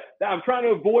 Yeah, I'm trying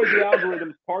to avoid the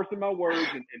algorithms parsing my words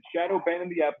and shadow banning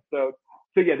the episode.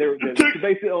 So, yeah, the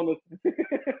cerveza illness.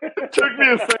 It took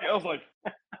me a second. I was like,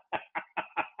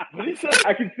 what did he say?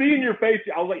 I can see in your face.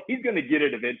 I was like, he's going to get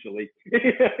it eventually.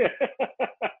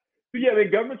 So, yeah, the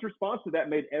government's response to that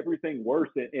made everything worse.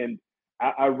 And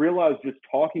I realized just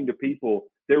talking to people,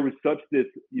 there was such this,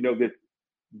 this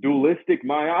dualistic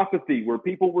myopathy where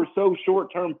people were so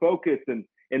short-term focused and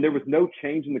there was no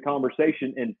change in the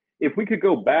conversation. And if we could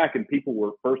go back and people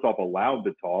were first off allowed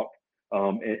to talk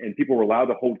and people were allowed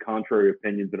to hold contrary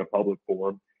opinions in a public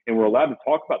forum and were allowed to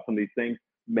talk about some of these things,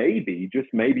 maybe, just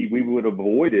maybe, we would have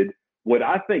avoided what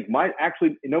I think might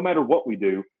actually, no matter what we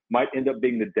do, might end up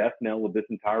being the death knell of this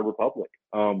entire republic.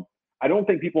 I don't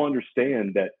think people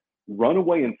understand that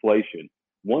runaway inflation,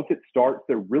 once it starts,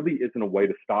 there really isn't a way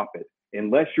to stop it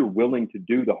unless you're willing to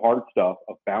do the hard stuff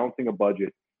of balancing a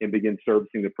budget and begin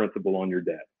servicing the principal on your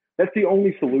debt. That's the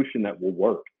only solution that will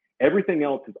work. Everything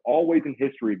else has always in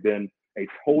history been a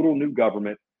total new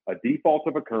government, a default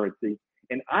of a currency.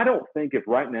 And I don't think if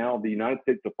right now the United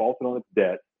States defaulted on its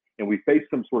debt and we face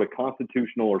some sort of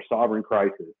constitutional or sovereign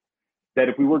crisis, that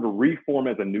if we were to reform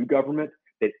as a new government,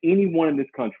 that anyone in this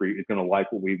country is going to like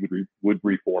what we would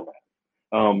reform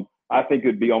as. I think it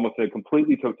would be almost a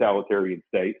completely totalitarian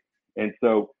state. And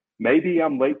so maybe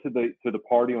I'm late to the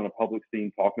party on a public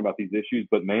scene talking about these issues,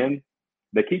 but man,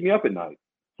 they keep me up at night.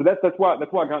 So that's why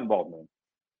I got involved, man.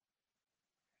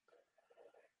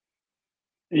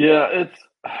 Yeah,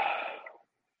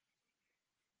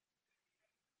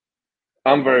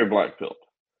 I'm very black-pilled.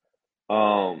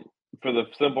 For the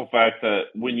simple fact that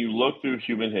when you look through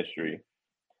human history,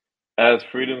 as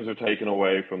freedoms are taken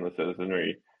away from the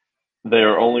citizenry, they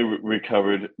are only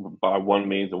recovered by one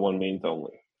means and one means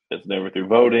only. It's never through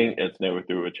voting. It's never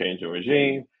through a change in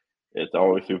regime. It's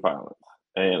always through violence.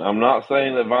 And I'm not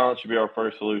saying that violence should be our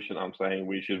first solution. I'm saying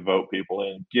we should vote people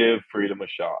in, give freedom a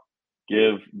shot,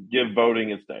 give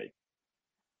voting its day.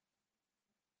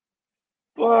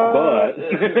 But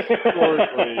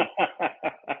historically,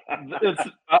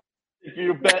 if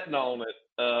you're betting on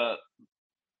it,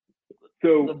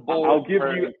 so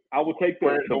I will take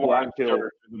the black pill.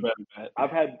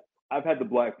 I've had the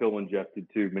black pill ingested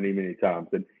too many, many times.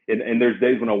 And there's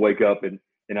days when I wake up and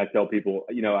I tell people,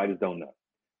 I just don't know.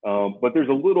 But there's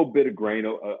a little bit of grain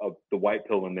of the white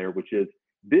pill in there, which is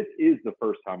this is the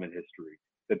first time in history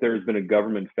that there has been a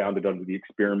government founded under the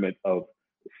experiment of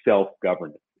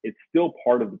self-governance. It's still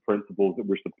part of the principles that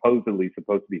we're supposedly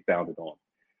supposed to be founded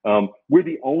on. We're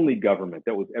the only government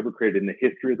that was ever created in the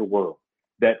history of the world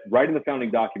that right in the founding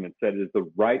document said it is the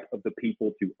right of the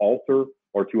people to alter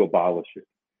or to abolish it.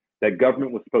 That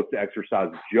government was supposed to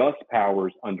exercise just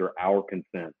powers under our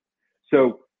consent.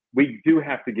 So we do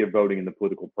have to give voting in the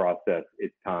political process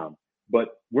its time, but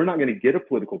we're not going to get a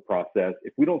political process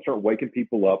if we don't start waking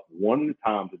people up one at a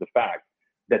time to the fact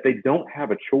that they don't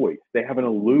have a choice. They have an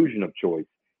illusion of choice.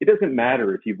 It doesn't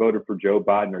matter if you voted for Joe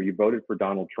Biden or you voted for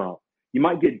Donald Trump. You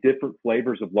might get different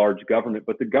flavors of large government,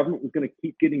 but the government was going to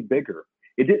keep getting bigger.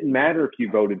 It didn't matter if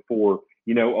you voted for,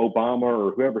 Obama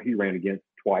or whoever he ran against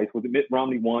twice. Was it Mitt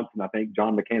Romney once and I think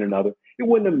John McCain another? It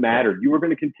wouldn't have mattered. You were going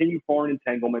to continue foreign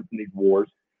entanglements in these wars.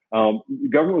 The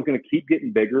government was going to keep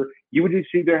getting bigger. You would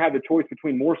just either have the choice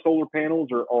between more solar panels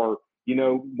or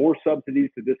more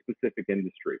subsidies to this specific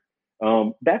industry.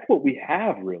 That's what we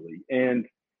have really. And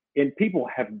people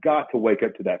have got to wake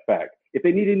up to that fact. If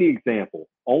they need any example,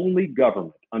 only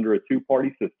government under a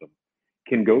two-party system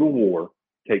can go to war,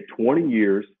 take 20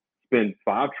 years, spend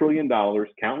 $5 trillion,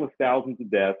 countless thousands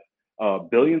of deaths,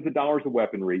 billions of dollars of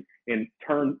weaponry, and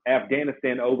turn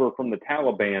Afghanistan over from the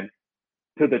Taliban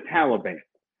to the Taliban.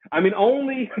 I mean,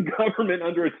 only government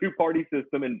under a two-party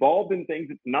system involved in things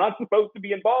it's not supposed to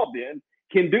be involved in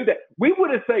can do that. We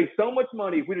would have saved so much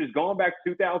money if we'd just gone back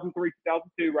to 2003,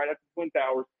 2002, right after the Twin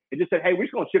Towers, and just said, hey, we're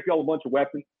just going to ship y'all a bunch of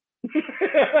weapons.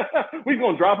 We're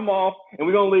going to drop them off, and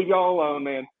we're going to leave y'all alone,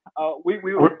 man. We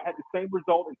would have had the same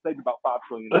result and saved about $5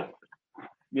 trillion.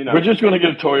 You know, we're just going to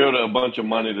give Toyota a bunch of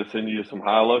money to send you some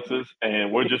Hiluxes,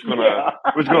 and we're just going to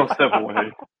step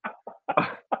away.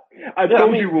 I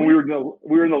told you when we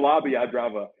were in the lobby, I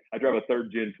drive a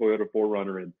third gen Toyota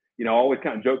 4Runner, and you know, I always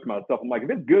kind of joke to myself. I'm like, if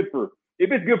it's good for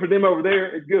them over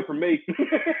there, it's good for me.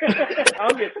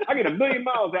 I get 1 million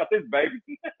miles out this baby.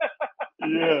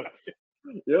 Yeah.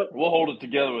 Yep. We'll hold it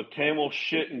together with camel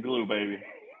shit and glue, baby.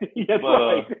 That's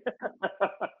right.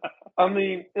 I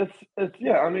mean, it's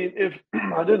yeah. I mean, if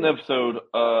I did an episode,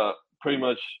 pretty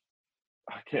much,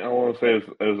 I want to say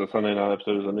it was a Sunday night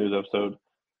episode, it was a news episode,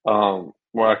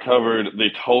 where I covered the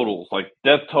totals, like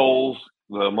death tolls,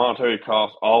 the monetary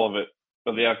costs, all of it,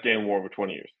 of the Afghan war over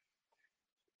 20 years.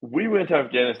 We went to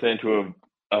Afghanistan to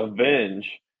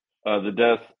avenge the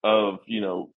deaths of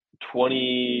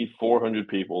 2,400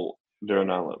 people during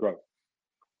 9/11. Right.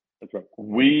 That's right.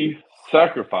 We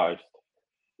sacrificed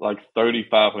like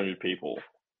 3,500 people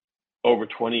over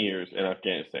 20 years in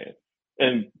Afghanistan,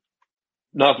 and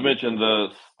not to mention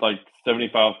the like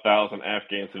 75,000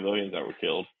 Afghan civilians that were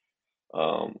killed.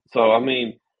 So I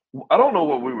mean, I don't know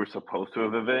what we were supposed to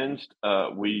have avenged.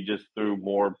 We just threw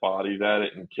more bodies at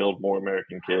it and killed more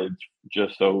American kids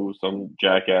just so some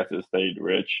jackasses stayed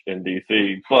rich in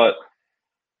DC. But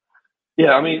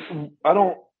yeah, I mean, I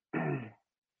don't.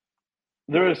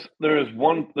 There are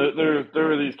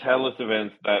these catalyst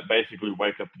events that basically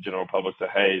wake up the general public to,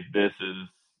 hey,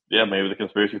 maybe the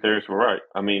conspiracy theorists were right.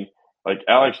 I mean, like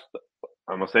I'm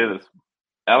gonna say this,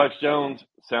 Alex Jones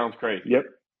sounds crazy. Yep.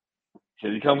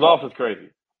 He comes off as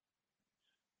crazy.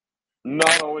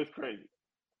 Not always crazy.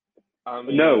 I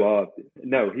mean, no,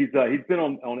 he's been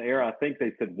on air. I think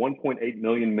they said 1.8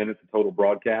 million minutes of total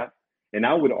broadcast, and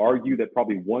I would argue that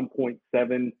probably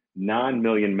 1.79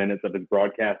 million minutes of his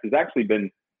broadcast has actually been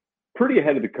pretty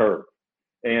ahead of the curve.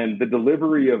 And the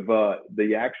delivery of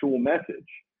the actual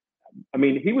message. I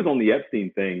mean, he was on the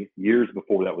Epstein thing years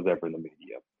before that was ever in the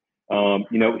media.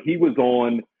 He was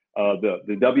on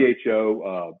the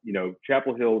WHO,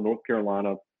 Chapel Hill, North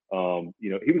Carolina.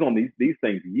 He was on these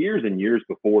things years and years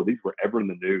before these were ever in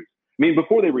the news. I mean,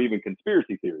 before they were even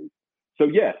conspiracy theories. So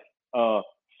yes,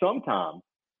 sometimes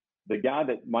the guy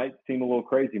that might seem a little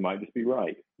crazy might just be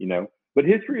right, But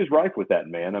history is rife with that,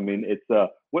 man. I mean, it's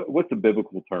what's the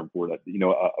biblical term for that?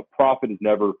 A prophet is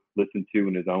never listened to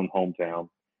in his own hometown.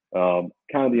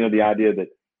 Kind of the idea that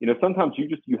sometimes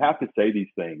you have to say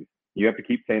these things. You have to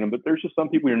keep saying them, but there's just some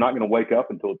people you're not going to wake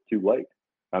up until it's too late.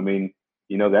 I mean,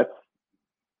 that's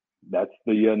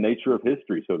the nature of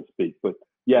history, so to speak. But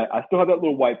yeah, I still have that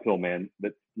little white pill, man,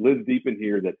 that lives deep in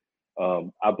here. That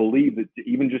I believe that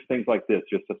even just things like this,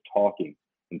 just us talking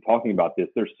about this,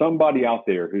 there's somebody out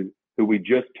there who we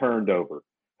just turned over,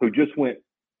 who just went,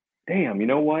 damn, you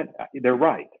know what? They're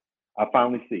right. I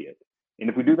finally see it. And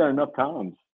if we do that enough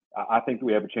times, I think that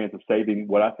we have a chance of saving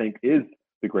what I think is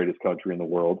the greatest country in the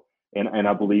world. And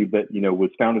I believe that,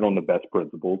 was founded on the best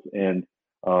principles. And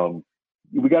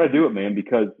we got to do it, man,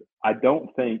 because I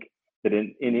don't think that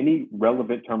in any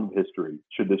relevant term of history,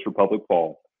 should this republic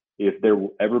fall, if there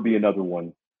will ever be another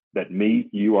one, that me,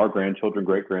 you, our grandchildren,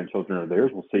 great-grandchildren, or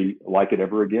theirs will see like it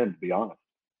ever again, to be honest.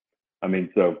 I mean,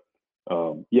 so,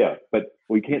 yeah, but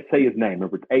we can't say his name.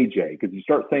 Remember, it's AJ, because you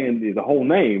start saying the whole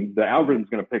name, the algorithm's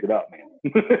going to pick it up, man.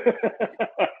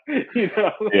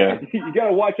 Yeah. You got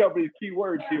to watch out for these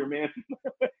keywords here, man.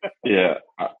 Yeah.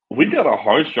 We got a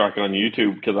hard strike on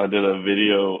YouTube because I did a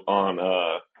video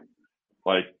on,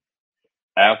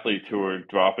 athletes who are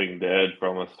dropping dead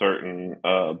from a certain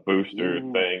booster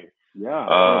thing. Yeah,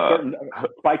 a certain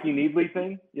spiky needly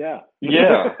thing. Yeah.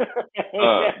 Yeah.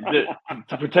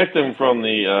 To protect them from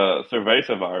the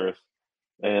cerveza virus,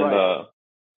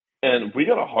 and we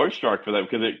got a hard strike for that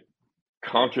because it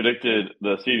contradicted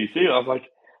the CDC. I was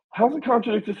like, how does it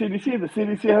contradict the CDC? The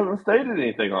CDC hasn't stated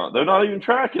anything on it. They're not even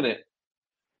tracking it.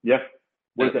 Yeah.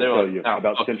 What does that tell you "Oh,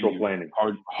 about fuck central you. planning?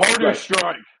 Harder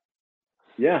strike.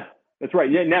 Yeah, that's right.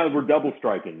 Yeah, now we're double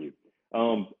striking you.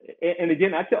 And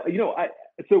again,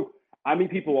 I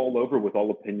meet people all over with all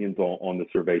opinions on the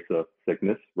cerveza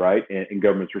sickness, right, and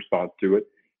government's response to it.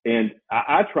 And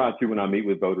I try to, when I meet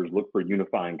with voters, look for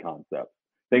unifying concepts,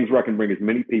 things where I can bring as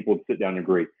many people to sit down and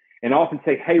agree. And I often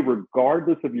say, hey,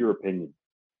 regardless of your opinion,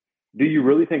 do you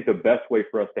really think the best way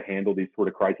for us to handle these sort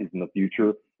of crises in the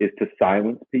future is to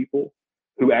silence people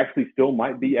who actually still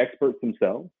might be experts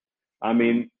themselves? I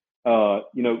mean,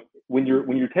 when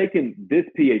you're taking this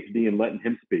PhD and letting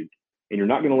him speak, and you're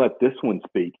not going to let this one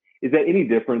speak, is that any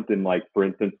different than, like, for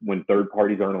instance, when third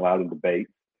parties aren't allowed in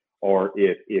debates, or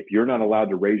if you're not allowed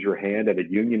to raise your hand at a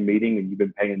union meeting and you've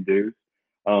been paying dues?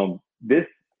 This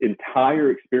entire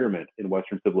experiment in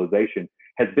Western civilization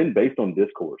has been based on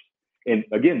discourse. And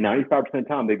again, 95% of the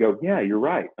time they go, yeah, you're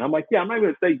right. And I'm like, yeah, I'm not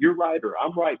going to say you're right or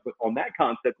I'm right, but on that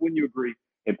concept, when you agree,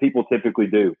 and people typically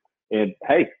do. And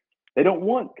hey, they don't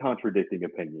want contradicting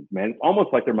opinions, man. It's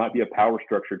almost like there might be a power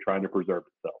structure trying to preserve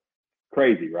itself.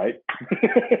 Crazy, right?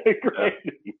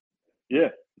 Crazy. Yeah.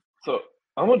 So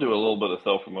I'm gonna do a little bit of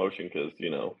self-promotion because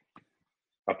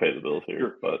I pay the bills here.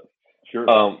 Sure. But Sure.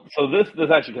 so this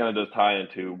actually kind of does tie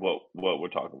into what we're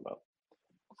talking about.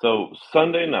 So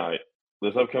Sunday night,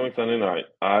 this upcoming Sunday night,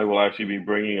 I will actually be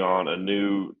bringing on a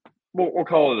new, we'll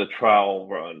call it a trial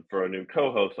run for a new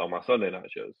co-host on my Sunday night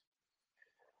shows.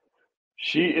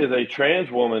 She is a trans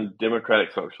woman,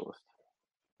 Democratic socialist.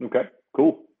 Okay,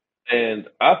 cool. And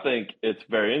I think it's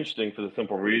very interesting for the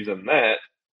simple reason that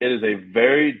it is a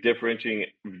very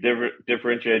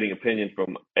differentiating opinion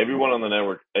from everyone on the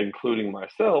network, including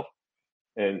myself.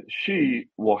 And she'll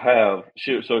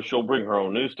bring her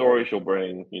own news story. She'll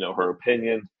bring, her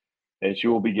opinions, and she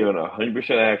will be given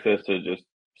 100% access to just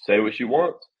say what she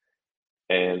wants.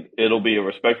 And it'll be a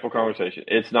respectful conversation.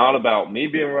 It's not about me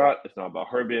being right. It's not about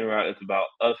her being right. It's about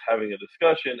us having a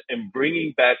discussion and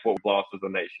bringing back what we've lost as a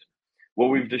nation. What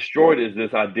we've destroyed is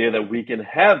this idea that we can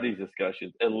have these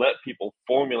discussions and let people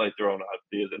formulate their own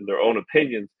ideas and their own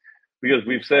opinions, because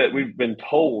we've been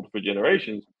told for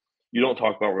generations, you don't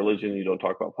talk about religion, you don't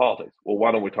talk about politics. Well,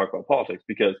 why don't we talk about politics?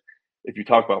 Because if you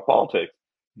talk about politics,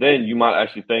 then you might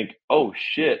actually think, oh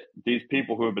shit, these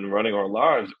people who have been running our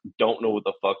lives don't know what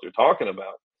the fuck they're talking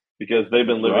about, because they've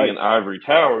been living in ivory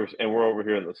towers and we're over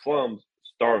here in the slums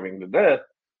starving to death.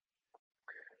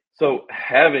 So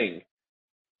having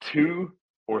 2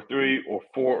 or 3 or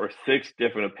 4 or 6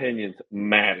 different opinions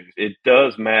matters. It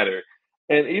does matter.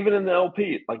 And even in the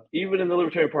LP, like even in the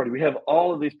Libertarian Party, we have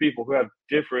all of these people who have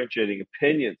differentiating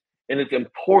opinions, and it's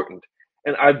important.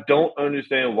 And I don't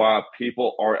understand why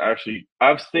people are actually,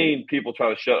 I've seen people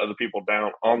try to shut other people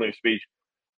down on their speech.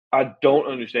 I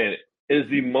don't understand it. It is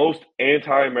the most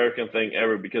anti-American thing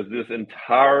ever, because this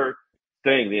entire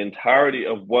thing, the entirety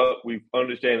of what we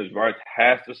understand as rights,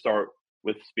 has to start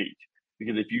with speech.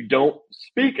 Because if you don't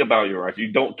speak about your rights,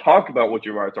 you don't talk about what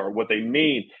your rights are, what they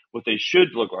mean, what they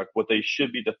should look like, what they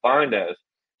should be defined as,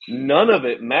 none of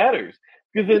it matters.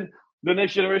 Because then the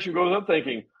next generation grows up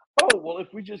thinking, oh, well,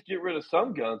 if we just get rid of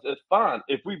some guns, it's fine.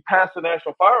 If we pass the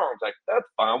National Firearms Act, that's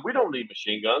fine. We don't need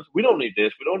machine guns. We don't need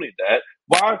this. We don't need that.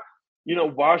 Why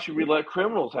should we let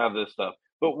criminals have this stuff?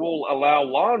 But we'll allow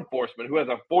law enforcement, who has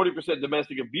a 40%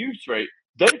 domestic abuse rate,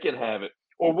 they can have it.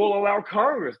 Or we'll allow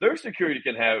Congress, their security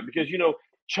can have it, because,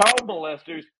 child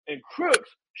molesters and crooks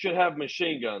should have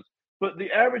machine guns. But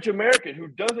the average American who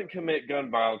doesn't commit gun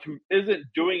violence, who isn't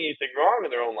doing anything wrong in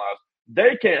their own lives,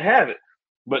 they can't have it.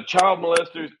 But child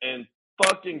molesters and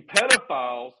fucking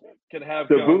pedophiles can have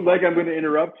guns. So, Bootleg, I'm going to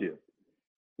interrupt you.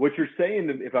 What you're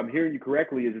saying, if I'm hearing you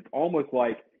correctly, is it's almost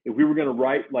like if we were going to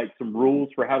write like some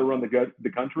rules for how to run the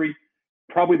country,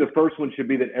 probably the first one should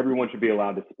be that everyone should be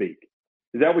allowed to speak.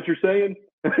 Is that what you're saying?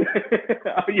 Is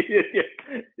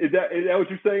that what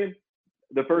you're saying?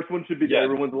 The first one should be that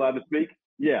everyone's allowed to speak.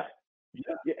 Yeah.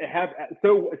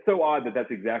 So odd that that's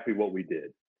exactly what we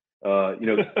did.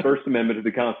 First Amendment to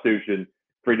the Constitution,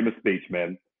 freedom of speech,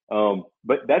 man.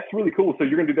 But that's really cool. So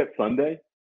you're gonna do that Sunday?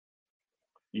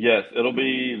 Yes, it'll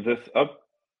be this up.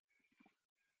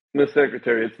 Miss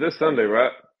Secretary, it's this Sunday,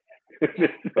 right?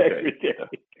 Okay.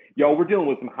 Y'all, we're dealing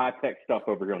with some high-tech stuff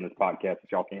over here on this podcast that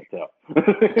y'all can't tell.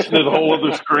 There's a whole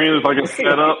other screen. It's like a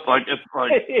setup. Like it's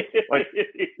like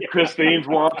Christine's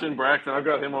watching Braxton. I've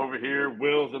got him over here.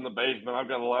 Will's in the basement. I've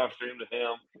got a live stream to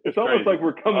him. It's almost like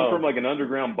we're coming from like an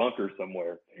underground bunker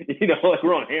somewhere. Like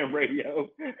we're on ham radio.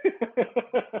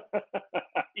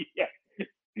 Yeah.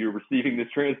 You're receiving this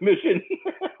transmission.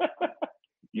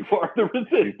 You are the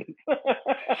resistance.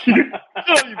 You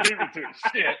beat me to it.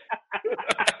 Shit.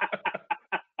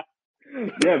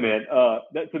 Yeah, man.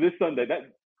 So this Sunday,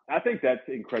 I think that's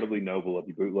incredibly noble of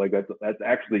you, Bootleg. That's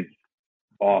actually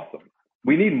awesome.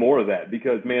 We need more of that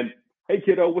because, man. Hey,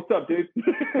 kiddo, what's up, dude? He's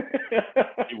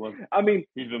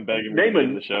been begging me to be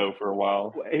in the show for a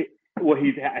while. Well,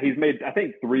 he's made, I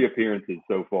think, 3 appearances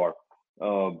so far.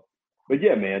 But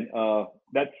yeah, man,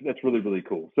 that's really, really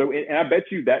cool. So, and I bet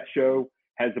you that show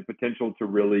has the potential to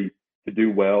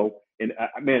do well. And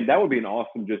man, that would be an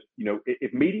awesome,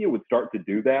 if media would start to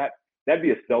do that, that'd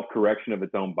be a self-correction of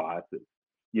its own biases,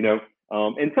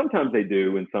 and sometimes they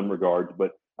do in some regards,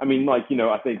 but I mean, like,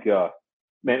 I think,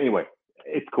 man, anyway,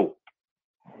 it's cool.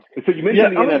 So you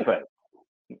mentioned the NFA.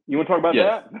 You want to talk about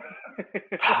that?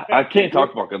 I can't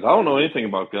talk about guns. I don't know anything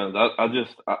about guns. I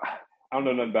don't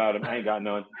know nothing about them. I ain't got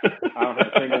none. I don't have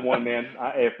a single one, man.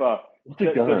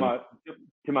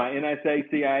 To my NSA,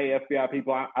 CIA, FBI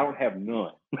people, I don't have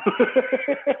none.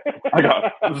 I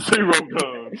got 0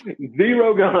 guns.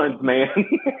 0 guns, man.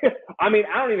 I mean,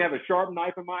 I don't even have a sharp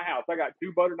knife in my house. I got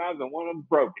 2 butter knives and one of them's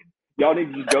broken. Y'all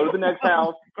need to just go to the next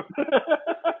house.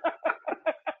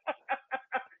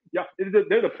 Yeah,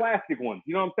 they're the plastic ones.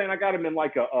 You know what I'm saying? I got them in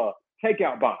like a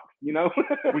takeout box. We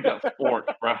got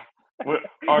sporks, bro. We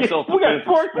got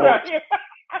forks around here.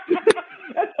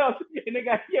 That's how, and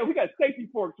we got safety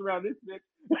forks around this bitch.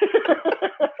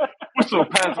 We're so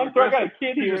passive. I'm sorry, I got a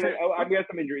kid here. I guess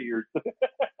I'm in your ears.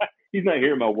 He's not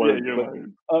hearing my words.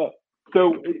 Yeah,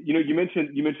 so you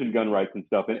mentioned gun rights and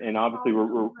stuff, and obviously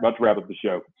we're about to wrap up the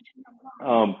show.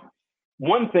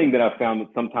 One thing that I've found that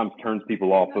sometimes turns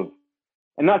people off of,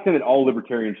 and not saying that all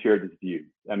libertarians share this view.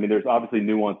 I mean, there's obviously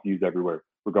nuanced views everywhere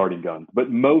regarding guns, but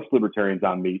most libertarians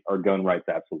I meet are gun rights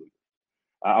absolutists.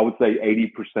 I would say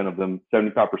 80% of them,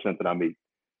 75% that I meet.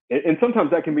 And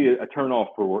sometimes that can be a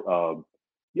turnoff for,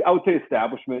 I would say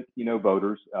establishment,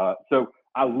 voters. So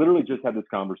I literally just had this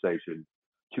conversation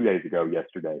 2 days ago,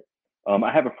 yesterday.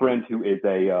 I have a friend who is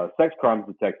a sex crimes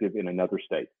detective in another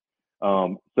state.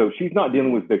 So she's not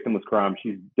dealing with victimless crime.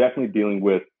 She's definitely dealing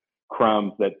with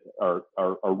crimes that are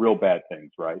real bad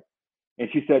things, right? And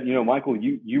she said, Michael,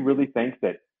 you really think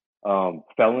that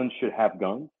felons should have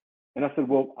guns? And I said,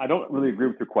 well, I don't really agree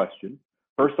with your question.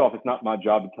 First off, it's not my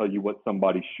job to tell you what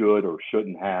somebody should or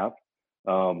shouldn't have.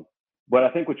 But I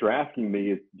think what you're asking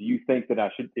me is, do you think that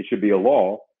it should be a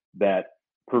law that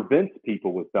prevents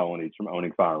people with felonies from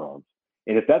owning firearms?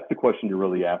 And if that's the question you're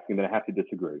really asking, then I have to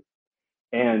disagree.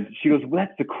 And she goes, well,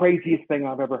 that's the craziest thing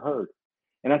I've ever heard.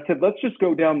 And I said, let's just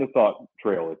go down the thought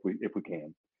trail if we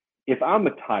can. If I'm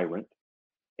a tyrant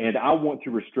and I want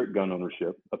to restrict gun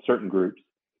ownership of certain groups,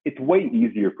 it's way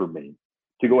easier for me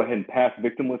to go ahead and pass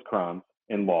victimless crimes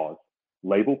and laws,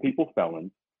 label people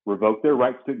felons, revoke their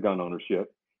rights to gun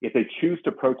ownership. If they choose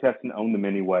to protest and own them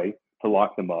anyway, to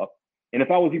lock them up. And if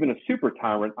I was even a super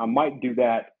tyrant, I might do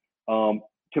that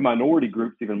to minority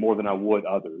groups even more than I would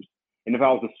others. And if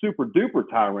I was a super duper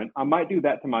tyrant, I might do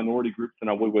that to minority groups than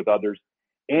I would with others.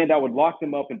 And I would lock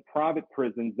them up in private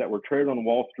prisons that were traded on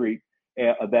Wall Street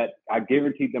that I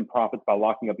guaranteed them profits by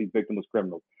locking up these victimless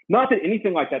criminals. Not that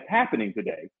anything like that's happening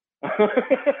today.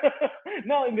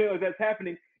 Not only that that's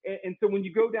happening. And so when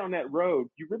you go down that road,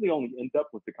 you really only end up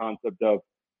with the concept of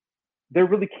there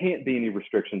really can't be any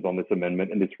restrictions on this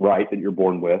amendment and this right that you're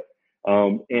born with.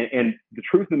 And the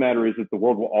truth of the matter is that the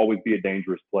world will always be a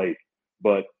dangerous place.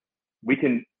 But we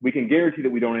can guarantee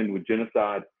that we don't end with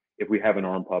genocide if we have an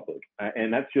armed public.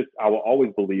 And that's just, I will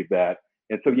always believe that.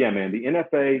 And so, yeah, man, the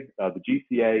NFA, the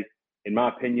GCA, in my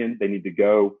opinion, they need to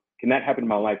go. Can that happen in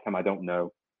my lifetime? I don't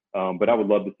know. But I would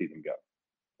love to see them go.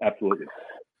 Absolutely.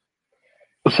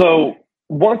 So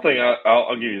one thing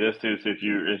I'll give you this too, so if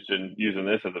you're interested in using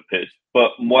this as a pitch.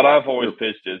 But what I've always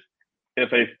pitched is,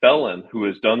 if a felon who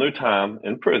has done their time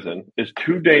in prison is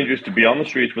too dangerous to be on the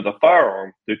streets with a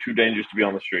firearm, they're too dangerous to be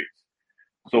on the streets.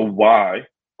 So why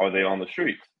are they on the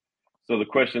streets? So the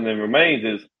question then remains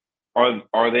is,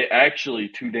 are they actually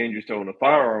too dangerous to own a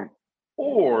firearm?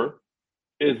 Or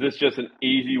is this just an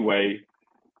easy way,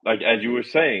 like as you were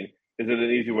saying, is it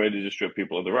an easy way to just strip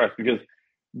people of their rights? Because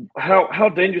how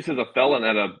dangerous is a felon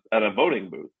at a voting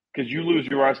booth? Because you lose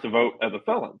your rights to vote as a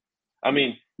felon. I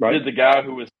mean, right. Did the guy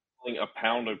who was selling a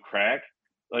pound of crack,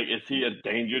 like, is he a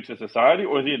danger to society,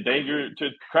 or is he a danger to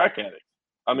crack addicts?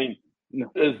 I mean,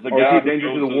 is the guy a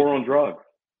danger to the war on drugs,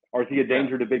 or is he a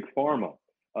danger to big pharma?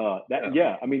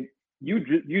 I mean,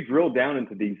 you drill down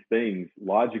into these things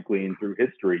logically and through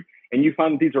history, and you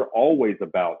find that these are always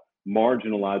about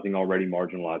marginalizing already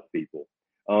marginalized people.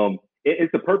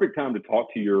 It's the perfect time to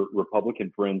talk to your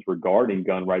Republican friends regarding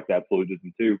gun rights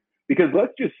absolutism too, because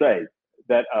let's just say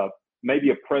that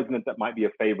maybe a president that might be a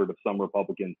favorite of some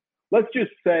Republicans, let's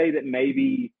just say that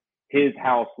maybe his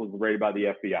house was raided by the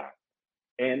FBI.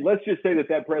 And let's just say that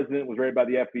that president was raided by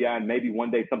the FBI, and maybe one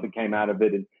day something came out of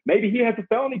it, and maybe he has a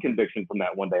felony conviction from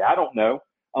that one day. I don't know.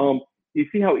 You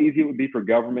see how easy it would be for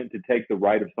government to take the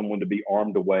right of someone to be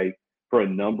armed away for a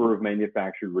number of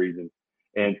manufactured reasons.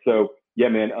 And so, yeah,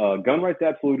 man, gun rights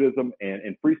absolutism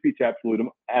and free speech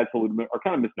absolutism are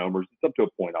kind of misnomers. It's up to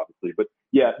a point, obviously. But,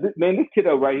 yeah, this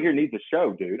kiddo right here needs a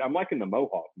show, dude. I'm liking the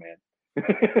mohawk, man.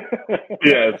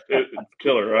 Yeah, it's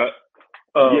killer, right?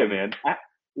 Yeah, man.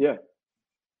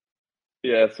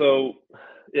 Yeah, so,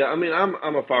 yeah, I mean,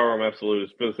 I'm a firearm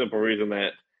absolutist for the simple reason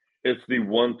that it's the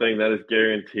one thing that is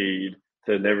guaranteed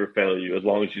to never fail you as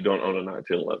long as you don't own a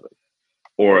 1911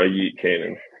 or a Yeet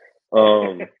cannon.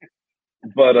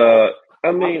 But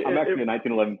I mean, I'm actually a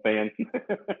 1911 fan.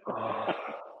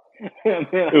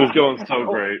 It was going so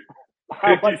great.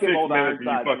 I like 56 them old minutes and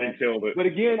you Ironsides, fucking man. killed it. But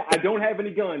again, I don't have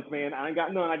any guns, man. I ain't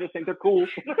got none. I just think they're cool.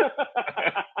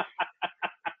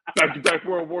 Back-to-back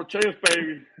World War champs,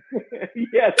 baby.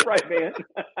 Yes, right, man.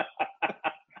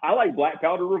 I like black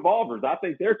powder revolvers. I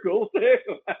think they're cool too.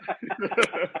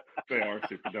 They are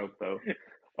super dope, though.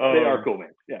 They are cool,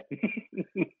 man. Yeah.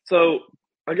 So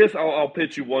I guess I'll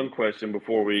pitch you one question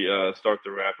before we start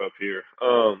the wrap up here.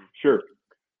 Sure.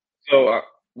 So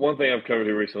one thing I've covered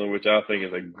here recently, which I think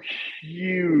is a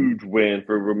huge win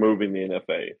for removing the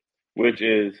NFA, which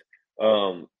is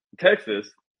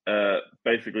Texas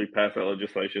basically passed that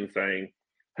legislation saying,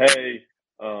 hey,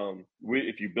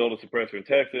 if you build a suppressor in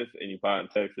Texas and you buy it in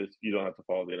Texas, you don't have to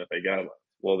follow the NFA guidelines.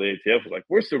 Well, the ATF was like,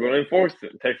 we're still going to enforce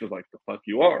it. And Texas was like, the fuck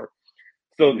you are.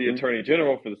 So the Attorney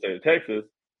General for the state of Texas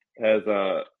has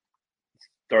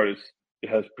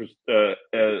has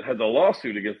a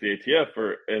lawsuit against the ATF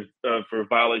for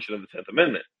violation of the 10th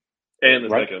Amendment and the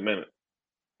Second Amendment.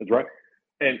 That's right.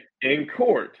 And in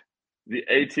court, the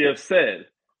ATF said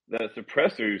that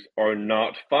suppressors are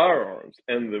not firearms.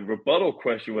 And the rebuttal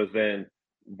question was then,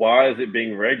 why is it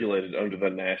being regulated under the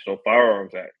National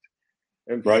Firearms Act?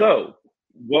 And so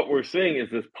what we're seeing is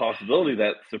this possibility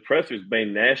that suppressors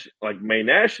may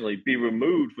nationally be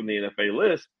removed from the NFA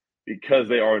list because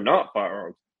they are not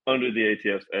firearms under the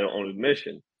ATF's own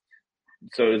admission.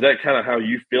 So is that kind of how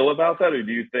you feel about that, or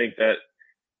do you think that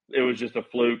it was just a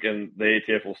fluke and the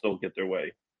ATF will still get their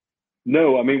way?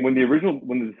 No, I mean, when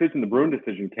the Bruen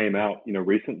decision came out,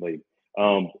 recently,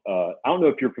 I don't know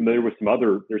if you're familiar with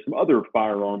there's some other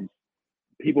firearms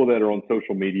people that are on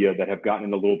social media that have gotten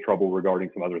in a little trouble regarding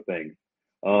some other things.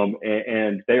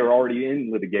 And they are already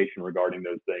in litigation regarding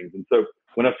those things. And so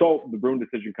when I saw the Bruen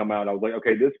decision come out, I was like,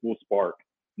 okay, this will spark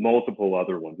multiple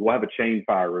other ones. We'll have a chain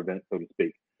fire event, so to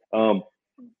speak.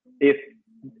 If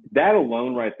that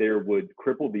alone right there would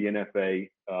cripple the NFA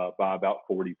by about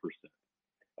 40%.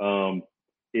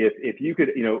 If you could,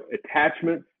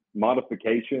 attachments,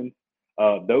 modifications,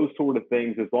 those sort of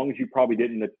things, as long as you probably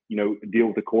didn't, deal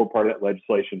with the core part of that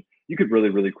legislation, you could really,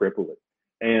 really cripple it.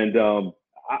 And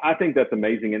I think that's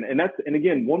amazing. And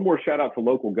again, one more shout out to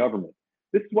local government.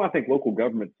 This is why I think local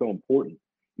government is so important.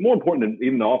 More important than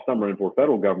even the office I'm running for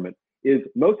federal government is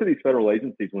most of these federal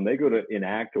agencies, when they go to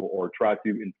enact or try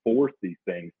to enforce these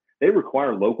things, they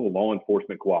require local law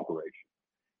enforcement cooperation.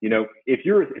 If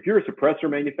you're a suppressor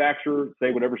manufacturer,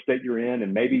 say whatever state you're in,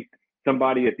 and maybe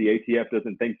somebody at the ATF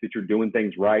doesn't think that you're doing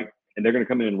things right, and they're going to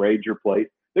come in and raid your place,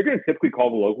 they're going to typically call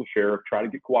the local sheriff, try to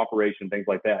get cooperation, things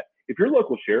like that. If your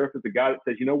local sheriff is the guy that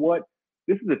says, you know what,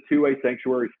 this is a 2A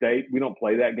sanctuary state, we don't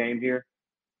play that game here,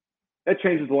 that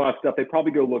changes a lot of stuff. They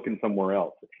probably go looking somewhere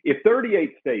else. If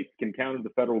 38 states can counter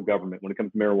the federal government when it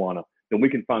comes to marijuana, then we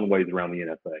can find ways around the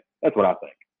NFA. That's what I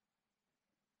think.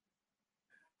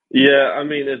 Yeah, I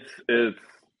mean, it's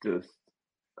just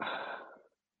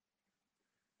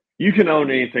you can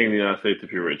own anything in the United States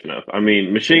if you're rich enough. I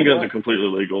mean, machine guns are completely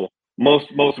legal.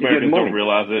 Most Americans don't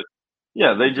realize it.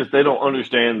 Yeah, they don't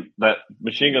understand that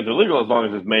machine guns are legal as long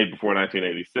as it's made before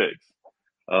 1986,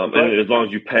 and as long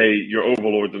as you pay your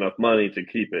overlords enough money to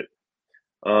keep it.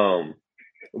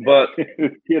 But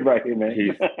kid right here, man,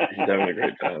 he's having a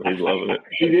great time. He's loving it.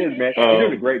 He is, man. He's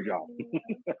doing a great job.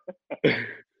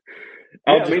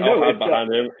 I'll hide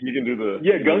behind him. He can do the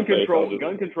gun control.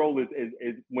 Gun control is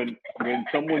when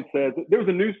someone says there was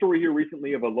a news story here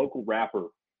recently of a local rapper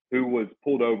who was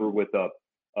pulled over with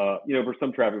for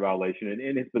some traffic violation, and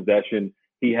in his possession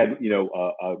he had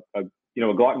a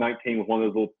Glock 19 with one of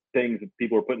those little things that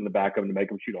people are putting in the back of them to make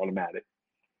them shoot automatic.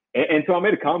 And so I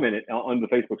made a comment on the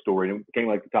Facebook story, and it became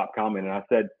like the top comment, and I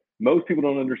said most people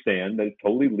don't understand that it's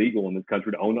totally legal in this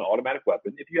country to own an automatic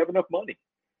weapon if you have enough money.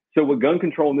 So what gun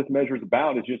control in this measure is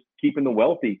about is just keeping the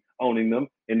wealthy owning them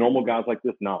and normal guys like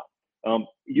this not.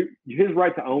 His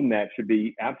right to own that should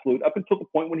be absolute up until the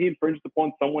point when he infringes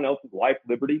upon someone else's life,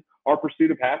 liberty, or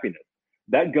pursuit of happiness.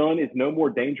 That gun is no more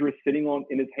dangerous sitting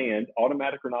in his hand,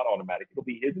 automatic or not automatic. It'll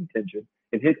be his intention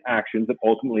and his actions that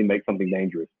ultimately make something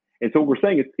dangerous. And so what we're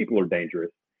saying is people are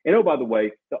dangerous. And oh, by the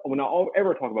way, when I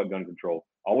ever talk about gun control,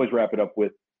 I always wrap it up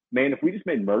with, man, if we just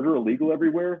made murder illegal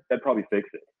everywhere, that'd probably fix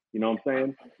it. You know what I'm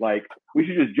saying? Like, we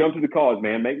should just jump to the cause,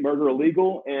 man. Make murder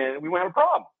illegal, and we won't have a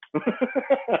problem.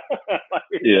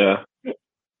 Yeah.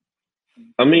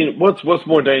 I mean, what's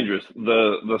more dangerous?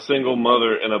 The single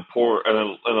mother in a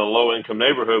low income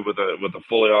neighborhood with a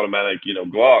fully automatic,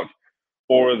 Glock,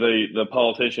 or the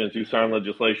politicians who sign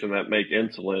legislation that make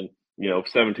insulin,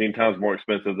 17 times more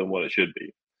expensive than what it should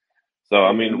be. So,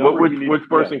 I mean, which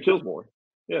person kills more?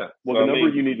 Yeah. Well, the number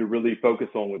you need to really focus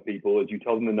on with people is you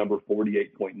tell them the number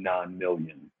 48.9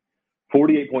 million.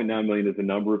 48.9 million is the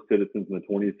number of citizens in the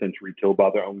 20th century killed by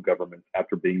their own governments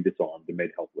after being disarmed and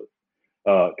made helpless.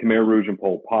 Khmer Rouge and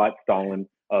Pol Pot, Stalin,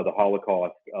 the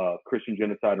Holocaust, Christian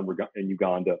genocide in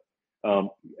Uganda.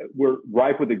 We're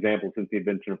ripe with examples since the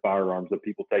invention of firearms of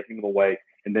people taking them away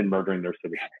and then murdering their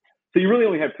citizens. So you really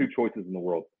only have two choices in the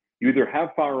world. You either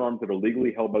have firearms that are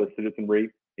legally held by the citizenry,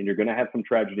 and you're going to have some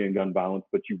tragedy and gun violence,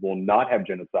 but you will not have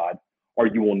genocide, or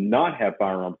you will not have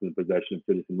firearms in the possession of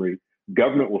citizenry.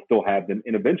 Government will still have them,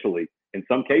 and eventually, in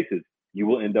some cases, you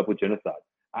will end up with genocide.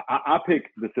 I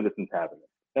pick the citizens having it.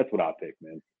 That's what I pick,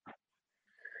 man.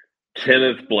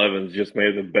 Kenneth Blevins just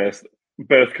made the best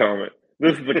comment.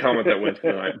 This is the comment that went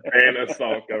tonight. Ban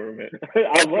assault government.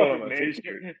 I love it, man.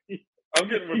 T-shirt. I'm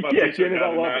getting with my T-shirt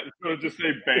now tonight. It's going to just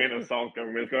say ban assault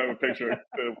government. It's going to have a picture of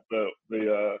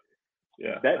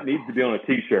yeah. That needs to be on a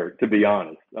T-shirt, to be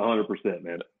honest. 100%,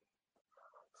 man.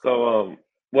 So,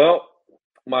 well,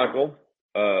 Michael,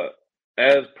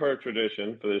 as per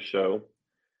tradition for this show,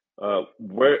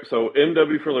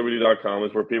 MWforLiberty.com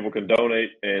is where people can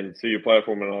donate and see your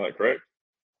platform and all that, correct?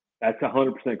 That's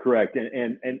 100% correct.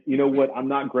 And you know what? I'm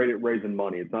not great at raising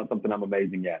money. It's not something I'm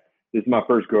amazing at. This is my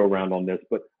first go around on this,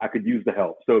 but I could use the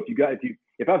help. So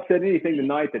if I've said anything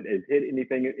tonight that has hit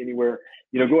anything anywhere,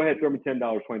 go ahead, throw me $10,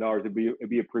 $20. It'd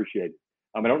be appreciated.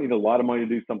 I don't need a lot of money to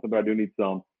do something, but I do need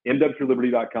some.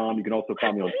 MWforLiberty.com. You can also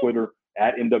find me on Twitter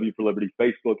at MW4Liberty,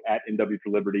 Facebook at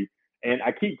MW4Liberty. And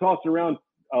I keep tossing around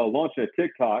launching a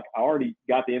TikTok. I already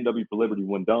got the MW for Liberty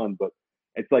one done, but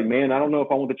it's like, man, I don't know if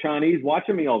I want the Chinese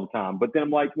watching me all the time. But then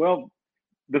I'm like, well,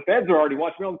 the feds are already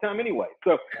watching me all the time anyway.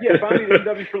 So, yeah, find me at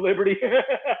MW for Liberty. And,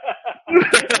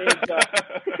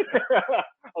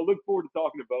 I look forward to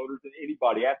talking to voters and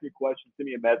anybody. Ask me a question, send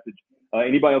me a message.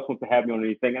 Anybody else wants to have me on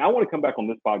anything. And I want to come back on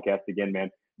this podcast again,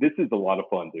 man. This is a lot of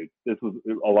fun, dude. This was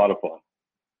a lot of fun.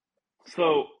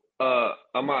 So,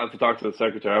 I might have to talk to the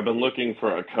secretary. I've been looking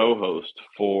for a co-host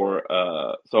for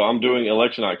so I'm doing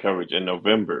election night coverage in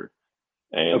November,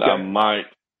 and okay. I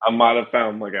might have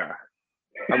found my guy.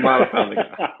 I might have found the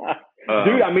guy.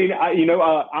 Dude, I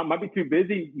might be too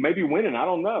busy, maybe winning. I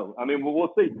don't know.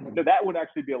 We'll see. So that would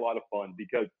actually be a lot of fun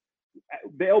because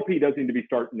the LP does need to be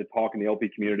starting to talk in the LP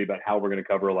community about how we're going to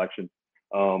cover elections.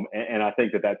 And I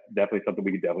think that's definitely something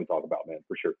we could definitely talk about, man,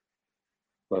 for sure.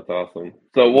 That's awesome.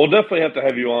 So we'll definitely have to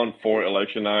have you on for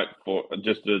election night for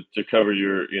just to cover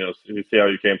your, see how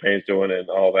your campaign's doing and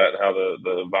all that, and how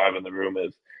the vibe in the room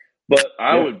is. But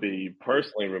I would be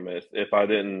personally remiss if I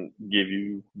didn't give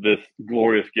you this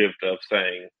glorious gift of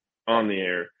saying on the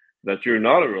air that you're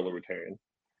not a real libertarian.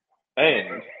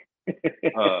 And,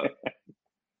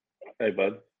 hey,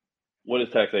 bud, what is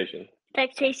taxation?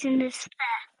 Taxation is theft.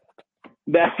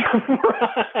 That's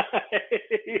right.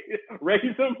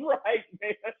 Raise them right,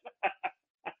 man.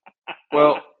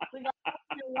 Well,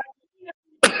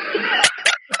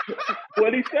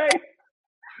 what'd he say?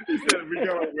 He said, we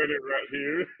got to win it right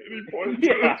here. And he pointed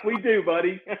yes, we do,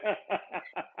 buddy. That's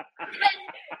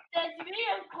me,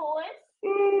 of course.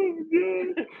 Oh,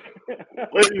 God.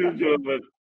 Ladies and gentlemen,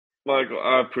 Michael,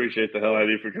 I appreciate the hell out of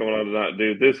you for coming on tonight,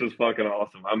 dude. This was fucking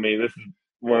awesome. This is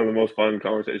one of the most fun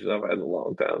conversations I've had in a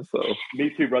long time. So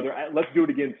me too, brother. Let's do it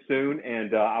again soon.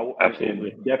 And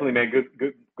absolutely, definitely, man.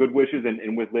 Good wishes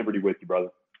and with Liberty with you,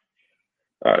 brother.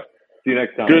 All right. See you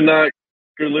next time. Good night.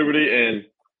 Good Liberty, and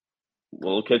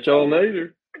we'll catch y'all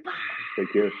later.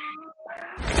 Take care.